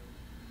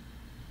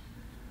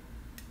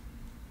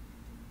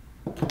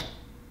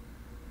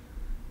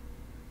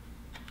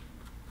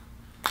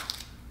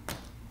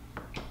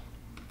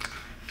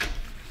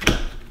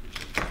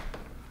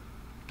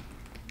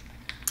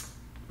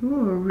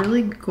 Ooh, a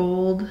really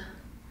gold,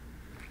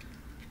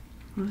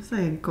 I want to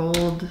say a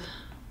gold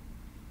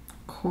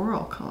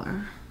coral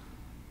color.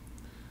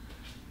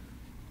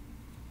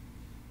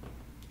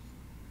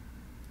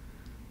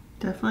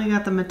 Definitely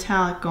got the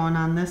metallic going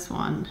on this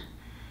one.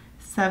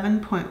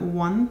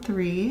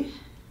 7.13.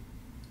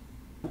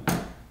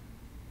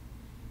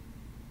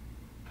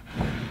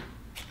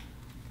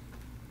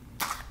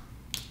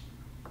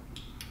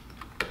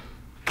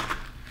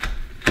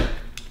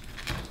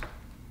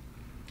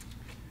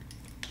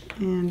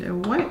 And a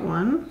white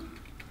one.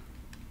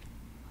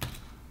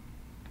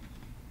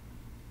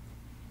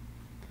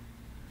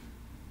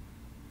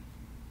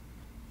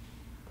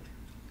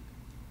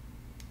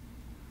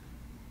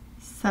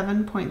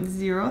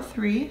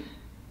 $7.03.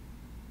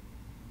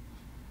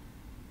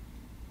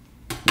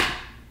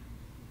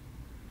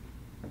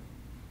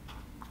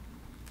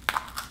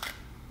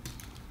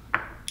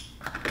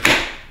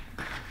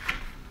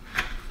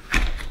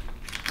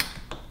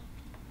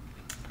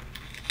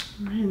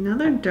 Right,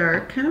 another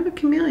dark, kind of a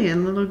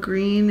chameleon, little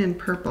green and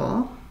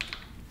purple.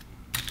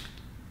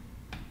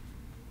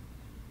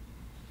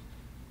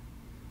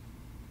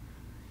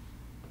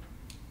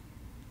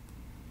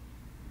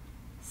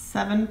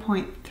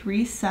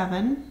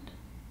 $7.37.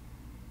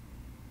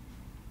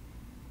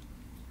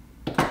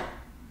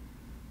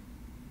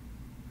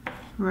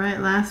 Right,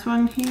 last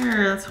one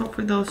here. Let's hope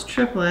for those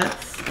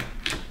triplets.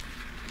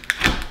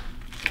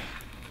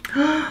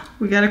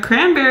 We got a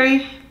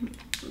cranberry.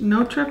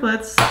 No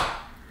triplets.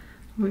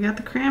 We got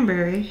the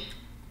cranberry.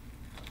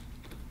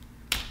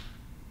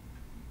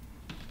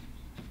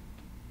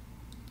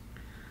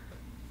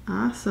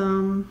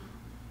 Awesome.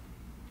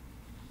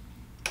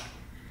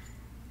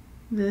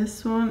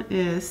 This one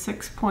is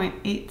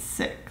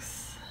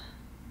 6.86.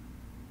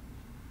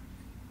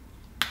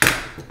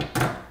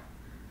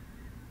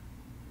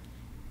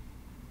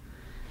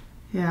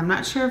 Yeah, I'm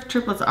not sure if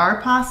triplets are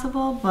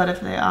possible, but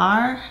if they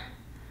are,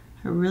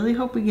 I really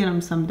hope we get them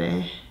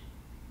someday.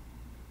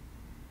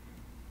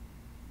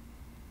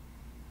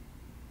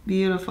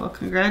 Beautiful.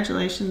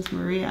 Congratulations,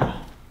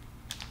 Maria.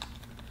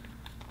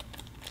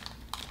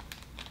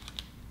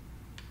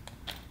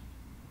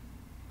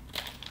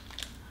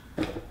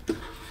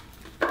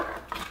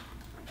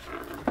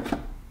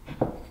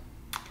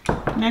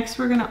 Next,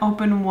 we're going to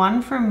open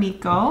one for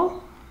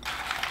Miko.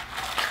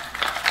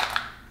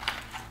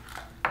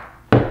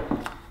 All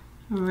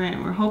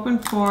right, we're hoping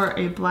for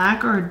a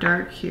black or a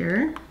dark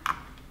here.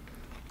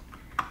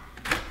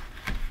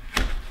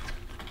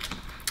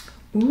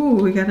 Ooh,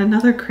 we got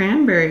another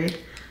cranberry.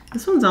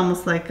 This one's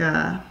almost like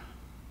a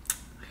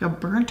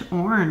burnt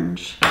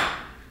orange,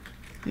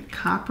 like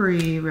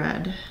coppery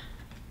red.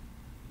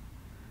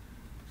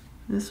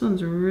 This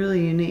one's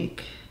really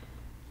unique.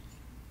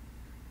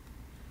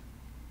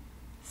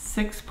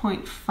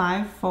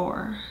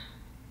 6.54.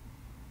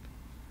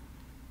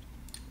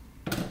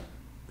 It's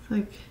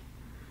like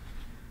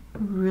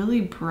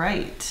really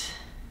bright.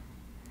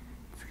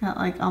 It's got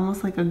like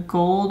almost like a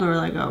gold or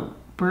like a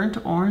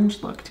burnt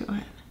orange look to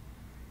it.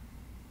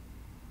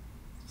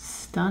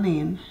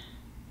 Stunning.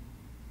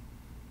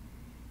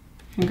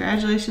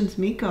 Congratulations,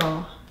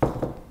 Miko.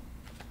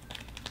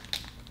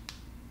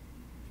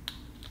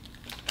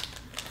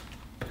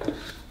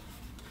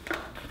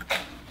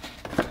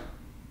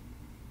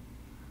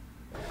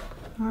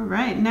 All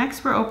right,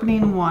 next we're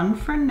opening one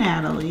for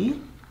Natalie.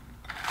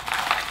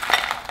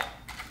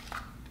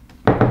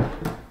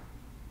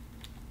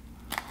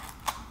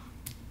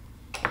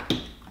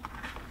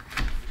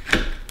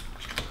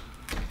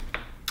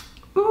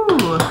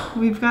 Ooh,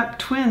 we've got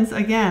twins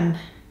again.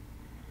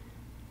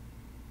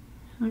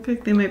 Look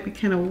like they might be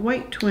kind of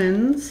white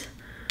twins.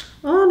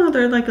 Oh no,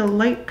 they're like a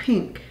light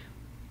pink.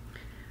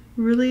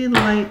 Really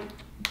light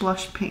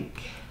blush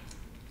pink.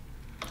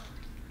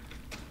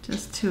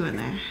 Just two in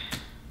there.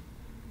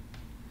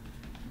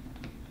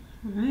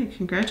 All right,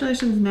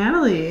 congratulations,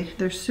 Natalie.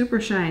 They're super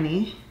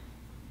shiny.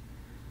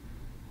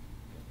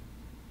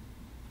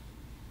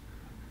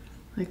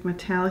 Like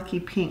metallic-y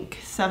pink.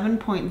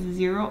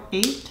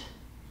 7.08.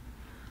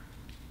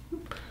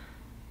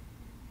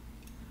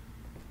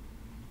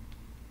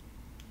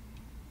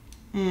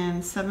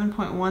 And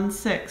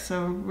 7.16,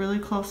 so really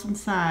close in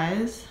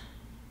size.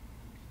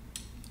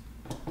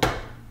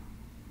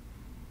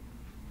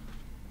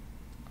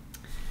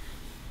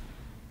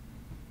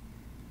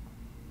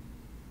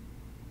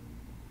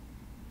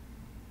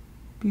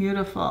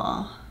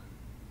 Beautiful.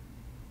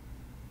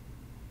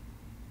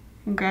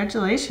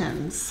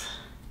 Congratulations.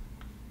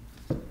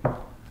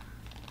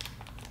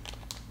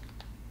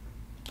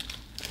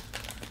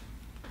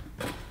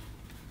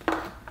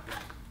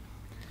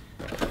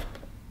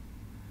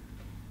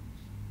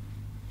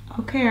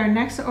 Okay, our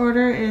next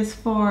order is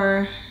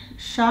for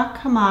Shah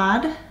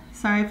Hamad.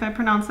 Sorry if I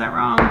pronounced that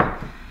wrong.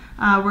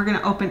 We're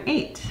gonna open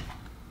 8.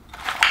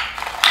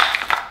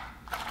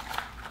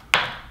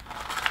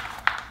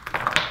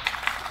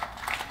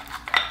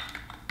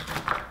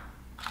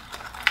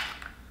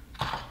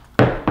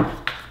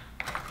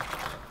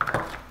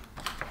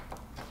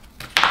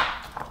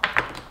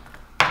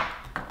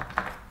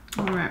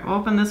 All right, we'll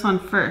open this one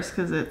first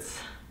because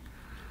it's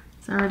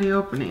already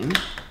opening.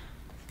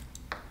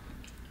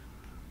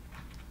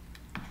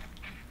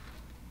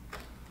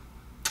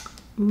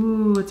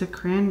 Ooh, it's a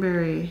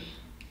cranberry.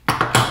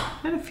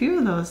 Had a few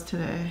of those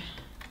today.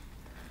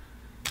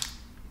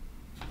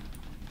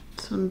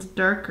 This one's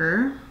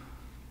darker.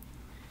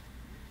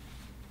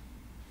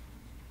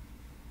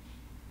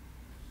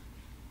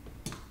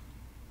 We've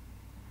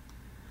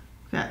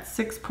got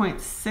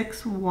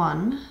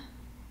 6.61.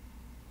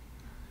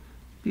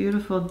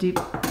 Beautiful, deep,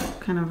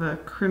 kind of a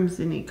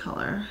crimson-y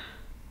color.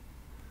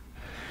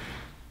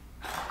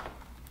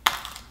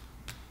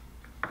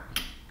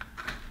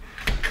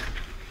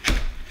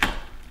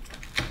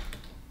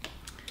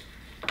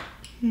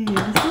 Okay,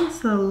 this one's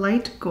the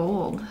light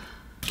gold.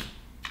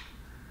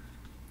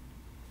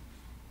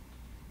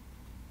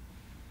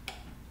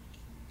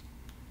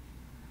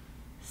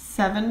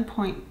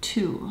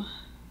 $7.2.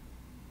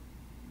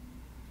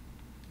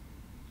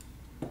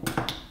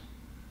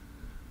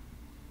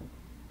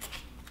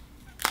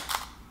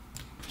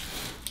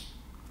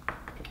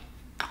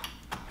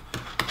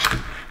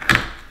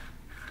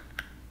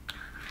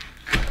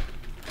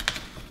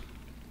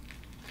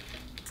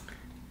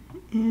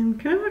 And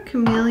kind of a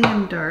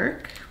chameleon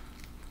dark.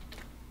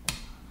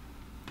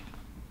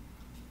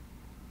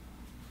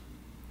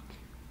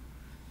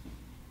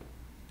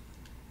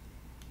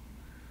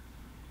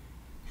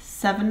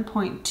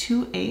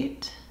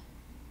 $7.28.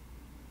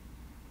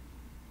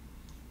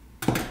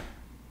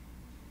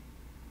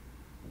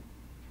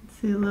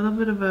 See a little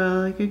bit of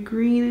a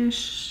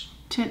greenish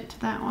tint to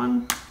that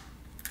one.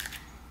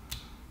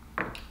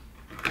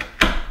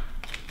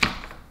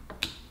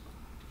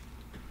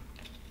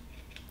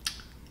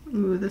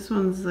 Ooh, this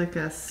one's like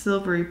a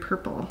silvery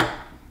purple.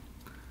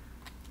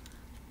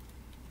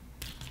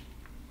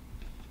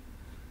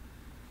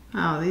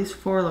 Oh, these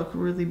 4 look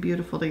really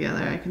beautiful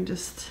together. I can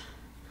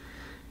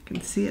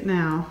see it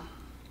now.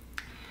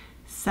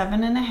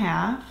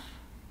 7.5.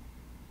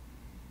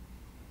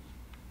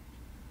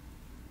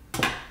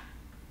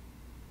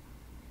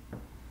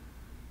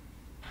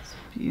 It's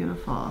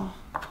beautiful.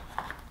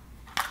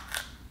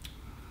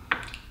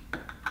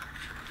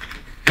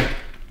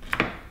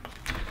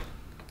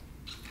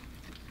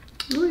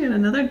 Oh, we got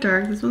another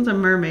dark. This one's a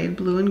mermaid,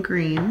 blue and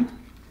green.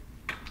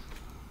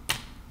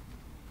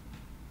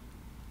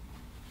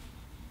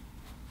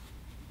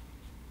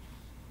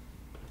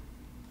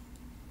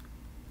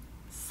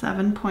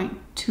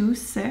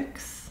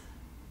 $7.26.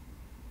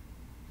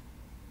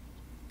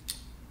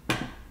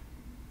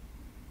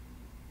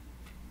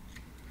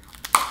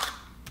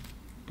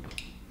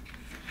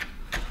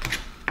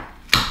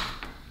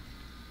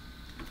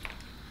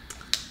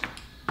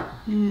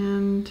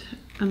 And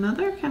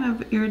another kind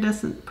of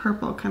iridescent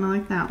purple, kind of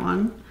like that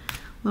one,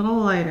 a little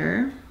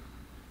lighter.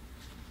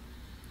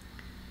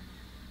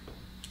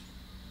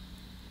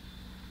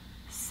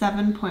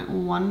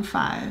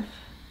 $7.15.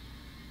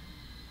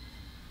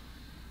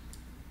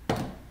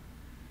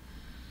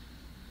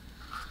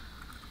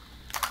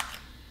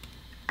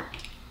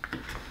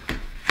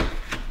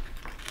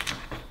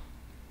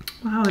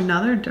 Wow,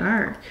 another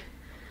dark.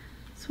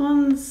 This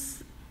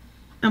one's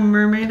a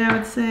mermaid, I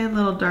would say, a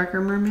little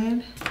darker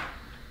mermaid.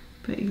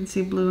 But you can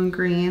see blue and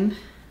green.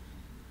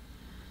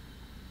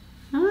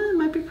 It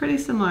might be pretty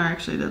similar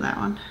actually to that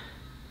one.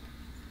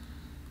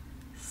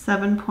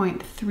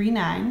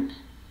 7.39.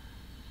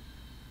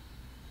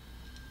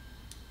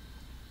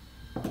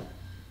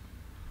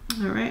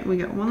 All right, we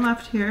got one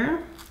left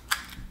here.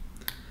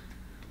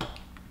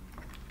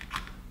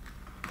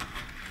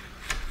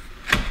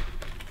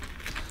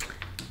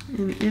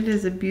 And it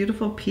is a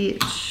beautiful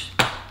peach.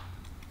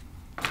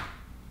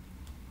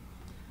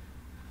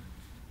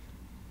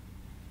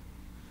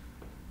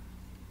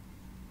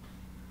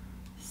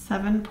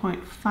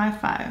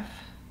 $7.55.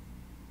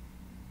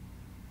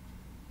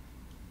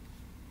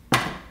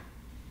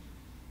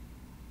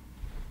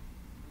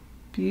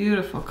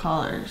 Beautiful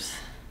colors.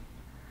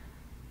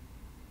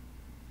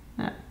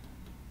 That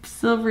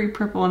silvery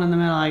purple one in the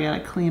middle I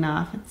gotta clean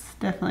off. It's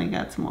definitely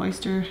got some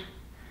oyster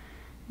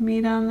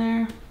meat on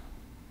there.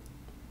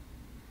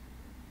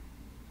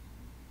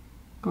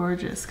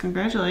 Gorgeous,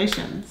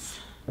 congratulations.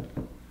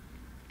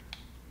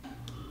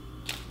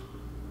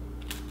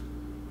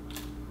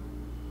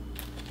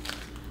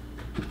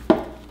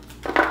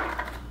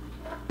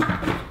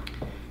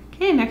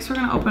 Okay, next we're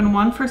gonna open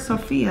one for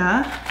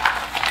Sophia.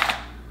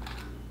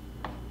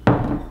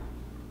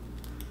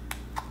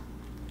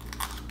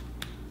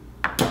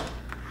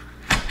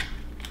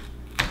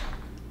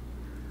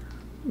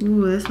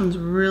 Ooh, this one's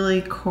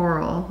really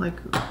coral, like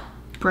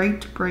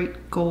bright,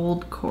 bright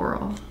gold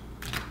coral.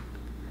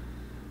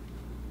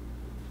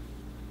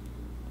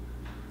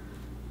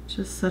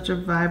 Just such a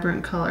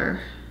vibrant color.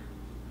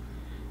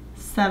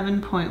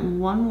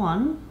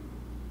 7.11.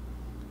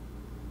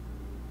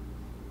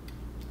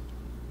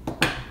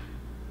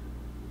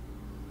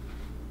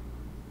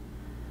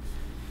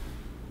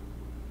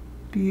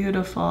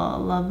 Beautiful,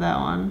 love that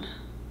one.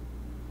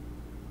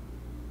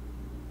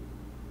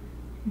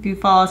 If you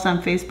follow us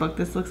on Facebook,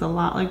 this looks a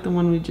lot like the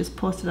one we just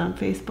posted on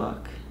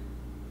Facebook.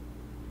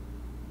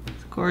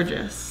 It's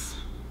gorgeous.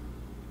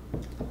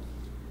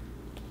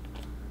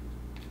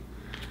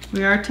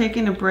 We are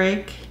taking a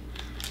break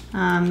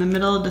in the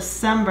middle of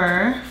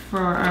December for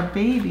our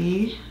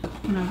baby,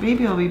 when our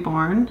baby will be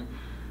born.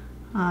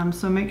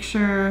 So make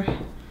sure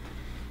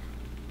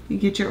you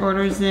get your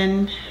orders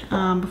in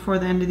before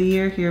the end of the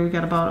year here. We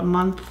got about a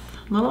month,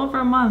 a little over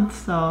a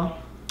month, so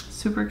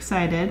super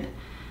excited.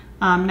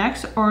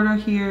 Next order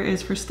here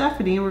is for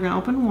Stephanie. We're gonna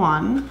open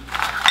one.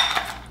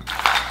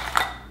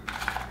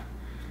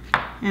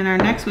 And our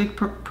next week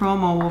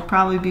promo will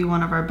probably be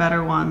one of our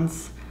better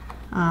ones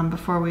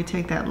before we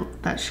take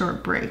that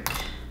short break.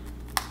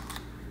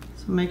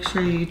 So make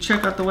sure you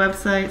check out the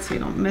website so you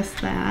don't miss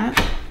that.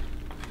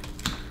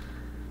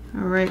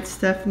 All right,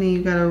 Stephanie,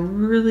 you got a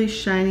really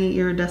shiny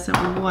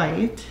iridescent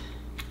white.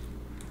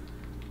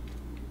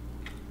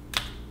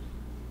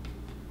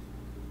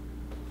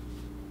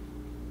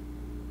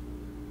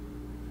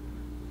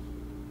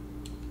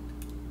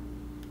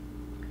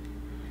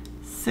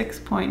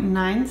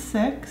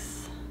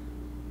 .96.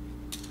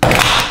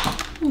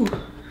 Ooh.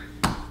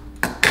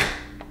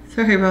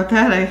 Sorry about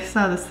that. I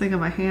saw this thing on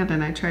my hand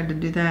and I tried to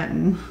do that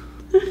and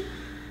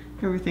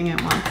everything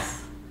at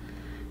once.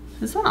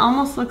 This one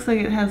almost looks like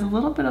it has a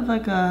little bit of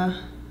like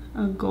a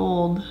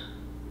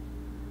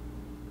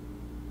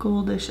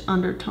goldish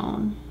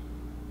undertone.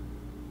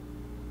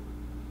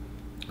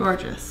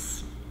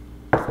 Gorgeous.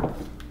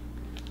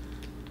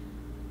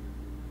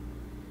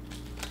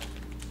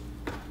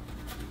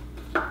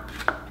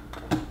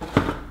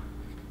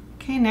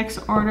 Okay, next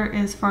order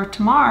is for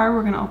Tamar.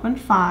 We're gonna open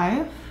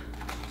 5.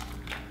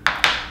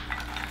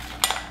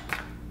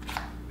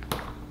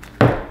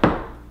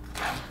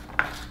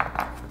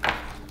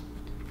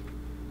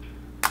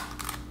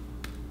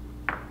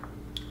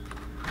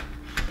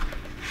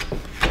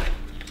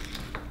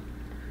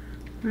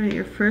 All right,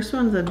 your first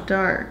one's a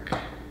dark.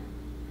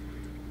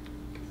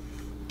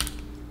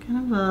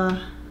 Kind of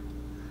a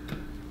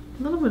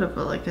little bit of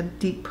like a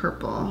deep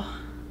purple.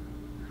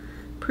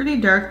 Pretty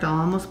dark though,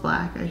 almost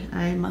black,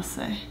 I must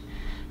say.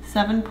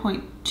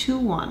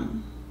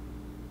 7.21.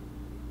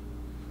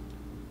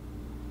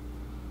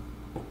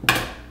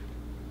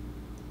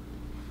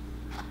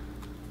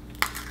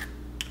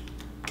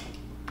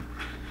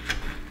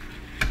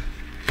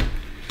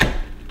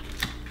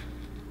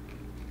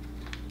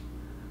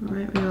 All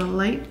right, we have a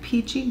light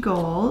peachy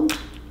gold.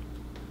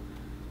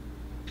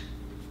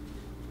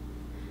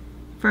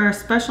 For our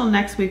special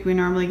next week, we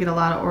normally get a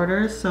lot of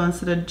orders, so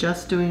instead of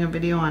just doing a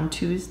video on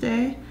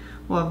Tuesday,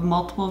 we'll have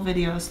multiple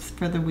videos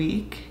for the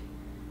week.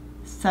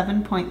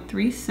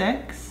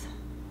 7.36,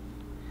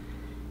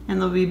 and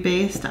they'll be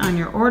based on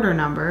your order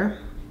number.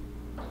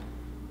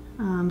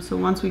 So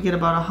once we get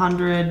about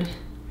 100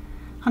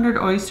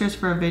 oysters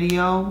for a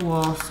video,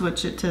 we'll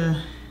switch it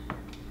to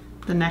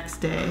the next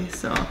day.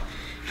 So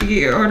if you get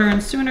your order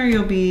in sooner,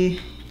 you'll be,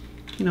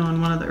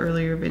 in one of the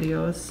earlier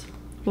videos.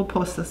 We'll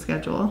post the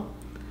schedule.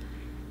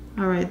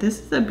 All right, this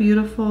is a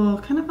beautiful,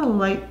 kind of a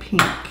light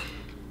pink.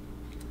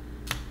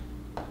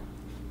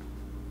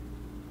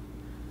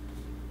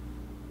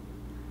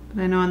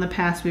 But I know in the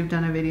past we've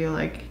done a video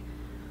like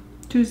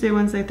Tuesday,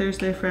 Wednesday,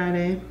 Thursday,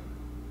 Friday.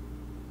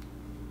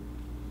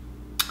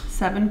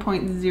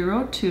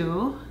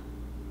 7.02.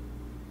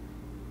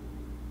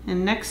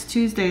 And next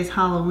Tuesday is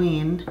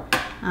Halloween.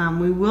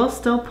 We will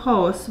still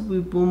post. We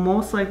will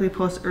most likely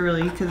post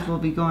early because we'll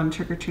be going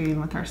trick-or-treating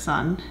with our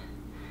son.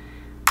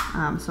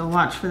 So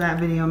watch for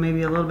that video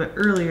maybe a little bit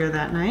earlier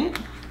that night.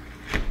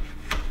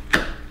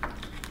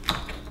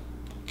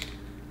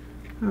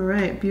 All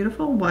right,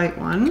 beautiful white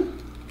one.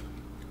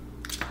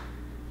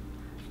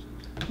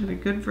 Got a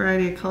good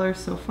variety of colors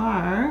so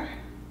far.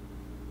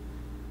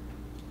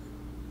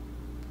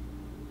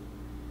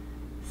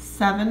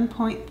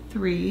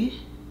 7.3.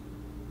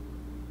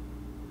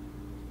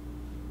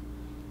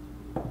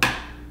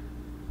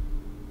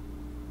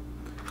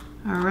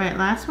 All right,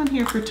 last one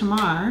here for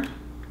Tamar.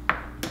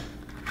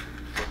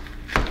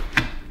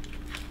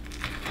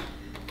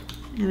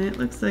 And it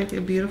looks like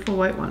a beautiful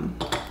white one.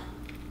 Looks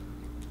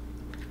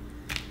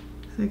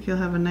like you'll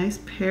have a nice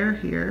pair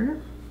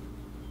here.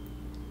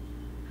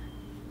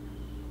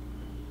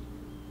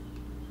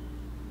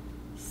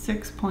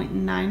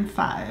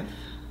 .95.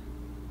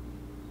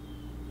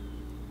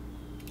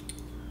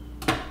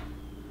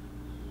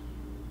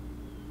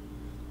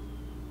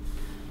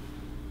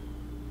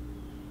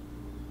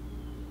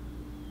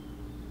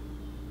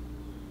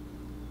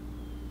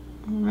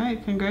 All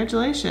right,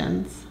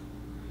 congratulations.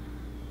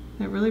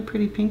 That really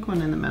pretty pink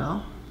one in the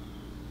middle.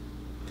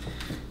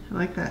 I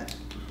like that.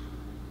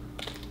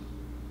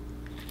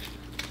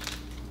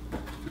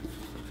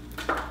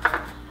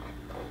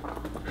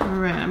 All All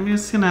right, I'm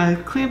just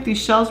gonna clean up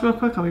these shells real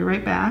quick. I'll be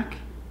right back.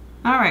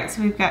 All right,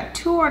 so we've got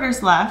 2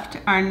 orders left.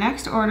 Our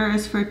next order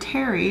is for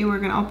Terry. We're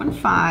gonna open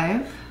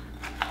 5.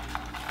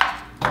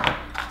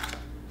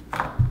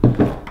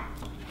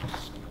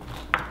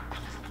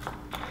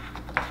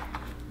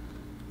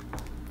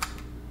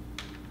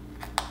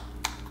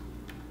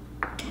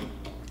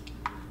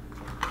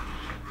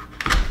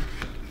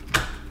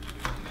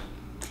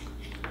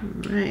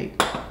 All right,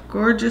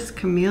 gorgeous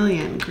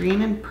chameleon,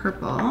 green and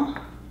purple.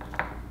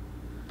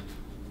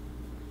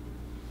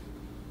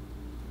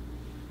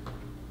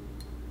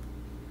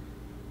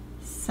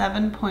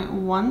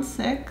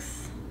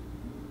 $7.16.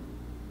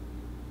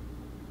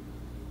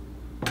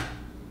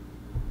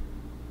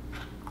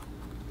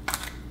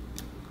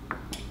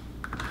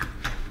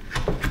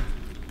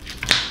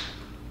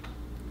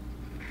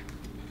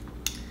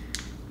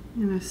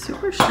 And a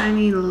super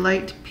shiny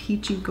light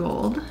peachy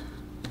gold.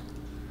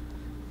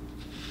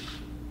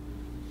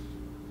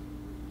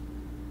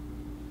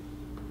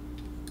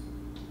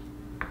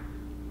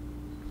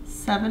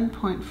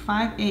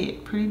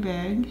 $7.58, pretty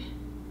big.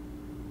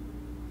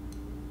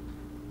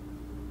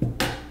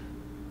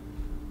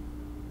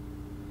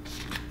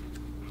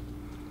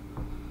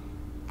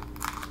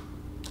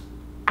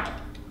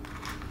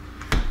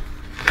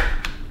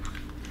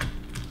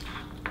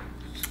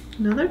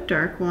 Another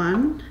dark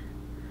one.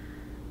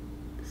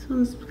 This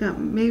one's got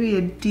maybe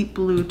a deep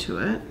blue to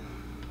it.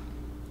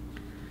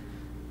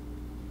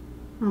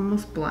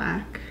 Almost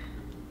black.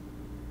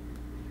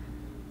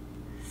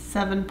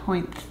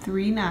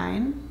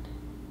 7.39.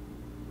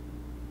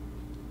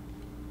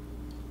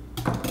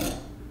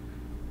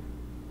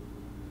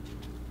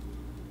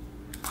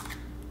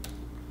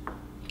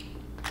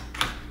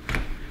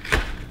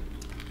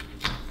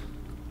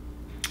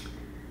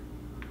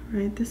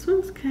 Right, this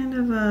one's kind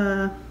of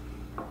a,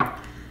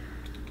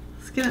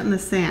 let's get it in the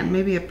sand,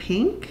 maybe a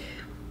pink.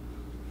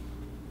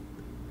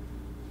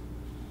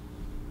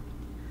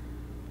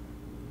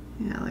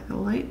 Yeah, like a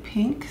light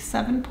pink,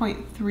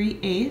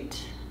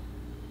 7.38.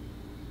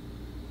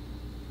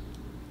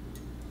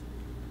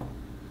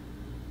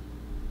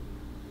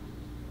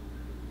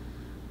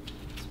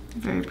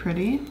 Very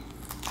pretty.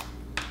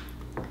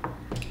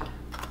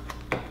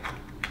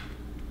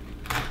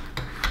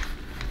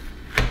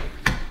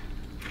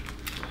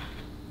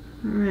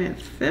 All right,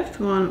 5th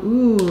one.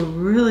 Ooh,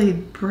 really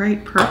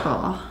bright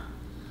purple.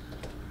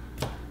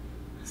 I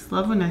just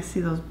love when I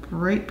see those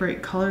bright,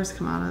 bright colors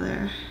come out of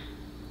there.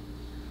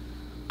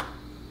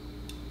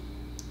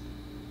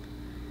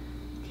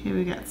 Okay,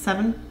 we got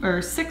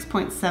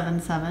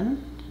 6.77.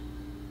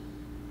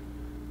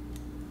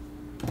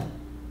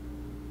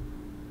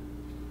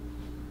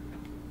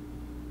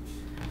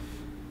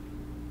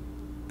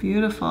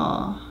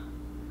 Beautiful.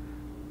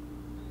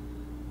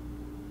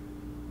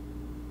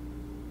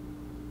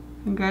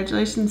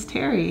 Congratulations,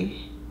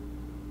 Terry.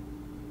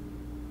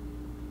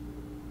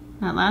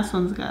 That last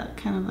one's got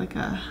kind of like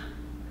a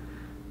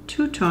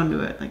two-tone to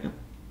it, like a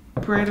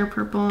brighter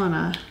purple and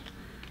a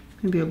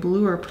maybe a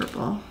bluer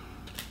purple.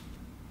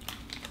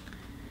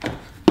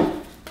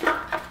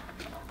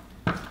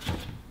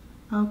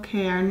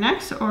 Okay, our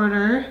next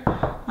order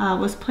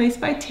was placed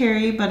by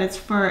Terry, but it's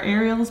for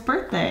Ariel's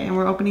birthday, and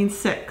we're opening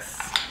 6.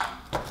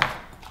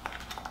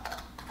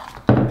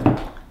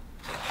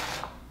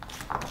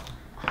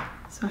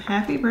 So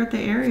happy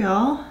birthday,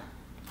 Ariel.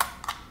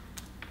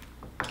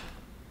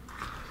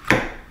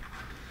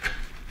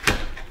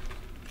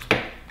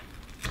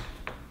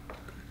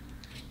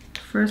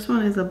 First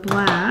one is a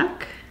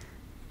black.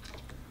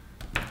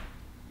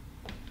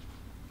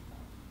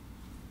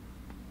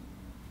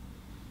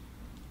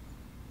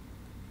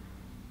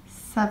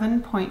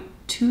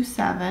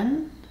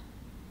 $7.27.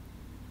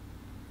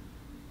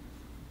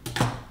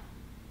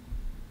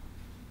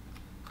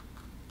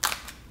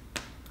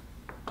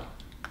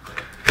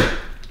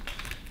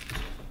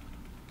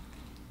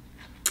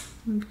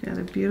 We've got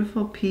a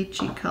beautiful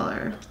peachy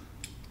color.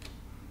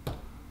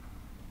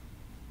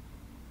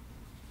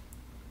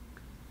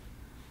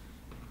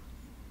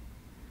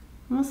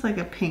 Almost like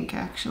a pink,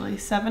 actually.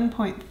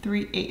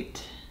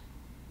 7.38.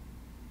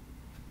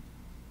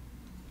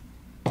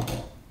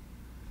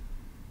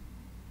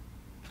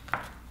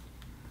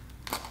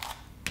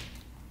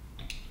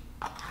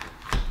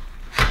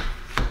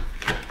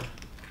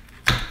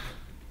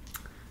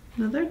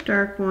 Another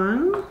dark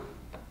one.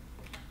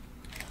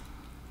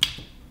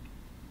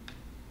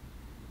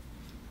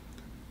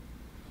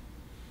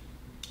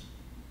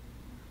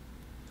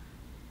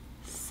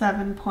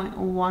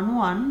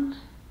 $7.11.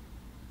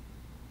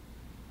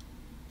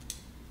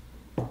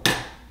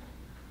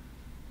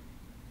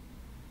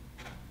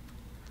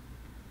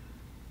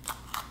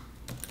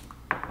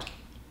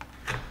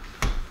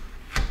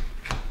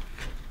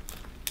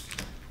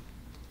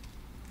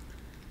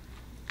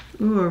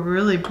 Ooh, a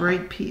really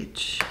bright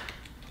peach.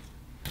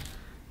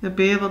 You'll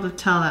be able to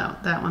tell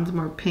that one's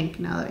more pink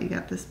now that you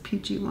got this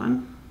peachy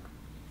one.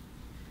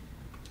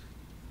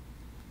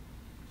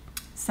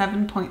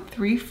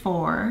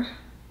 7.34.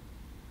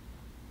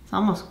 It's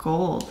almost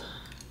gold.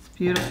 It's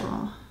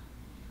beautiful.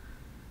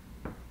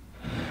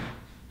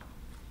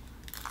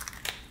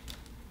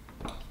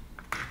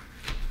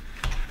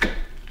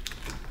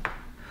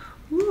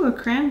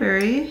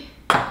 cranberry.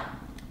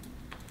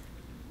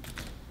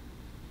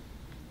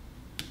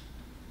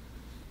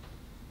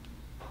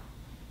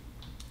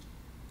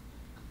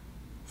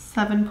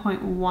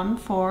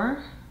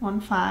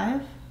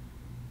 $7.1415.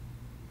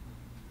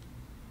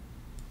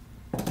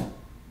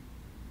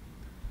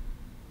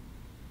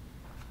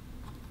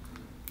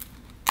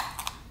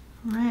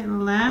 All right,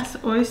 last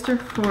oyster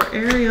for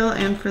Ariel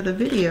and for the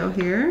video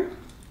here.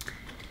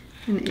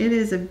 And it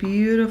is a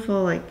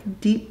beautiful,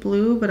 like, deep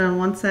blue, but on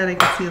one side I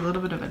can see a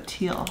little bit of a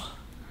teal.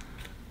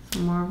 So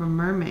more of a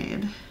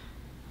mermaid.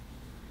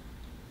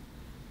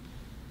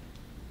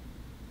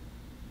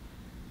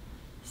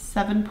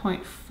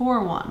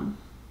 $7.41.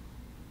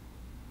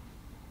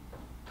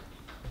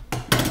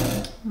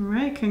 All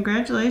right,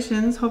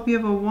 congratulations. Hope you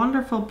have a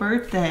wonderful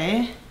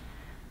birthday.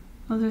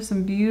 Those are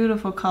some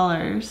beautiful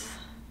colors.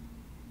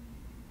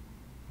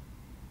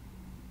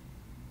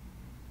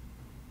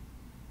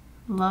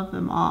 Love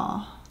them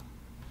all.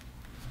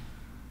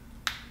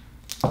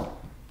 All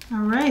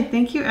right,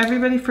 thank you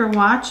everybody for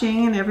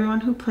watching and everyone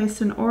who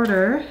placed an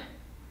order.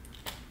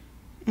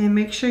 And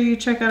make sure you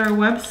check out our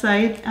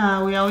website.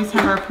 We always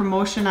have our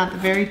promotion at the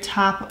very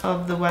top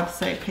of the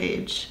website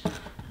page.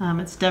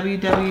 It's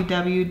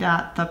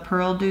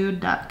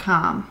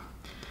www.thepearldude.com.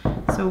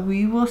 So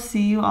we will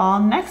see you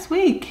all next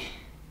week.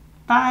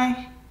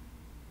 Bye.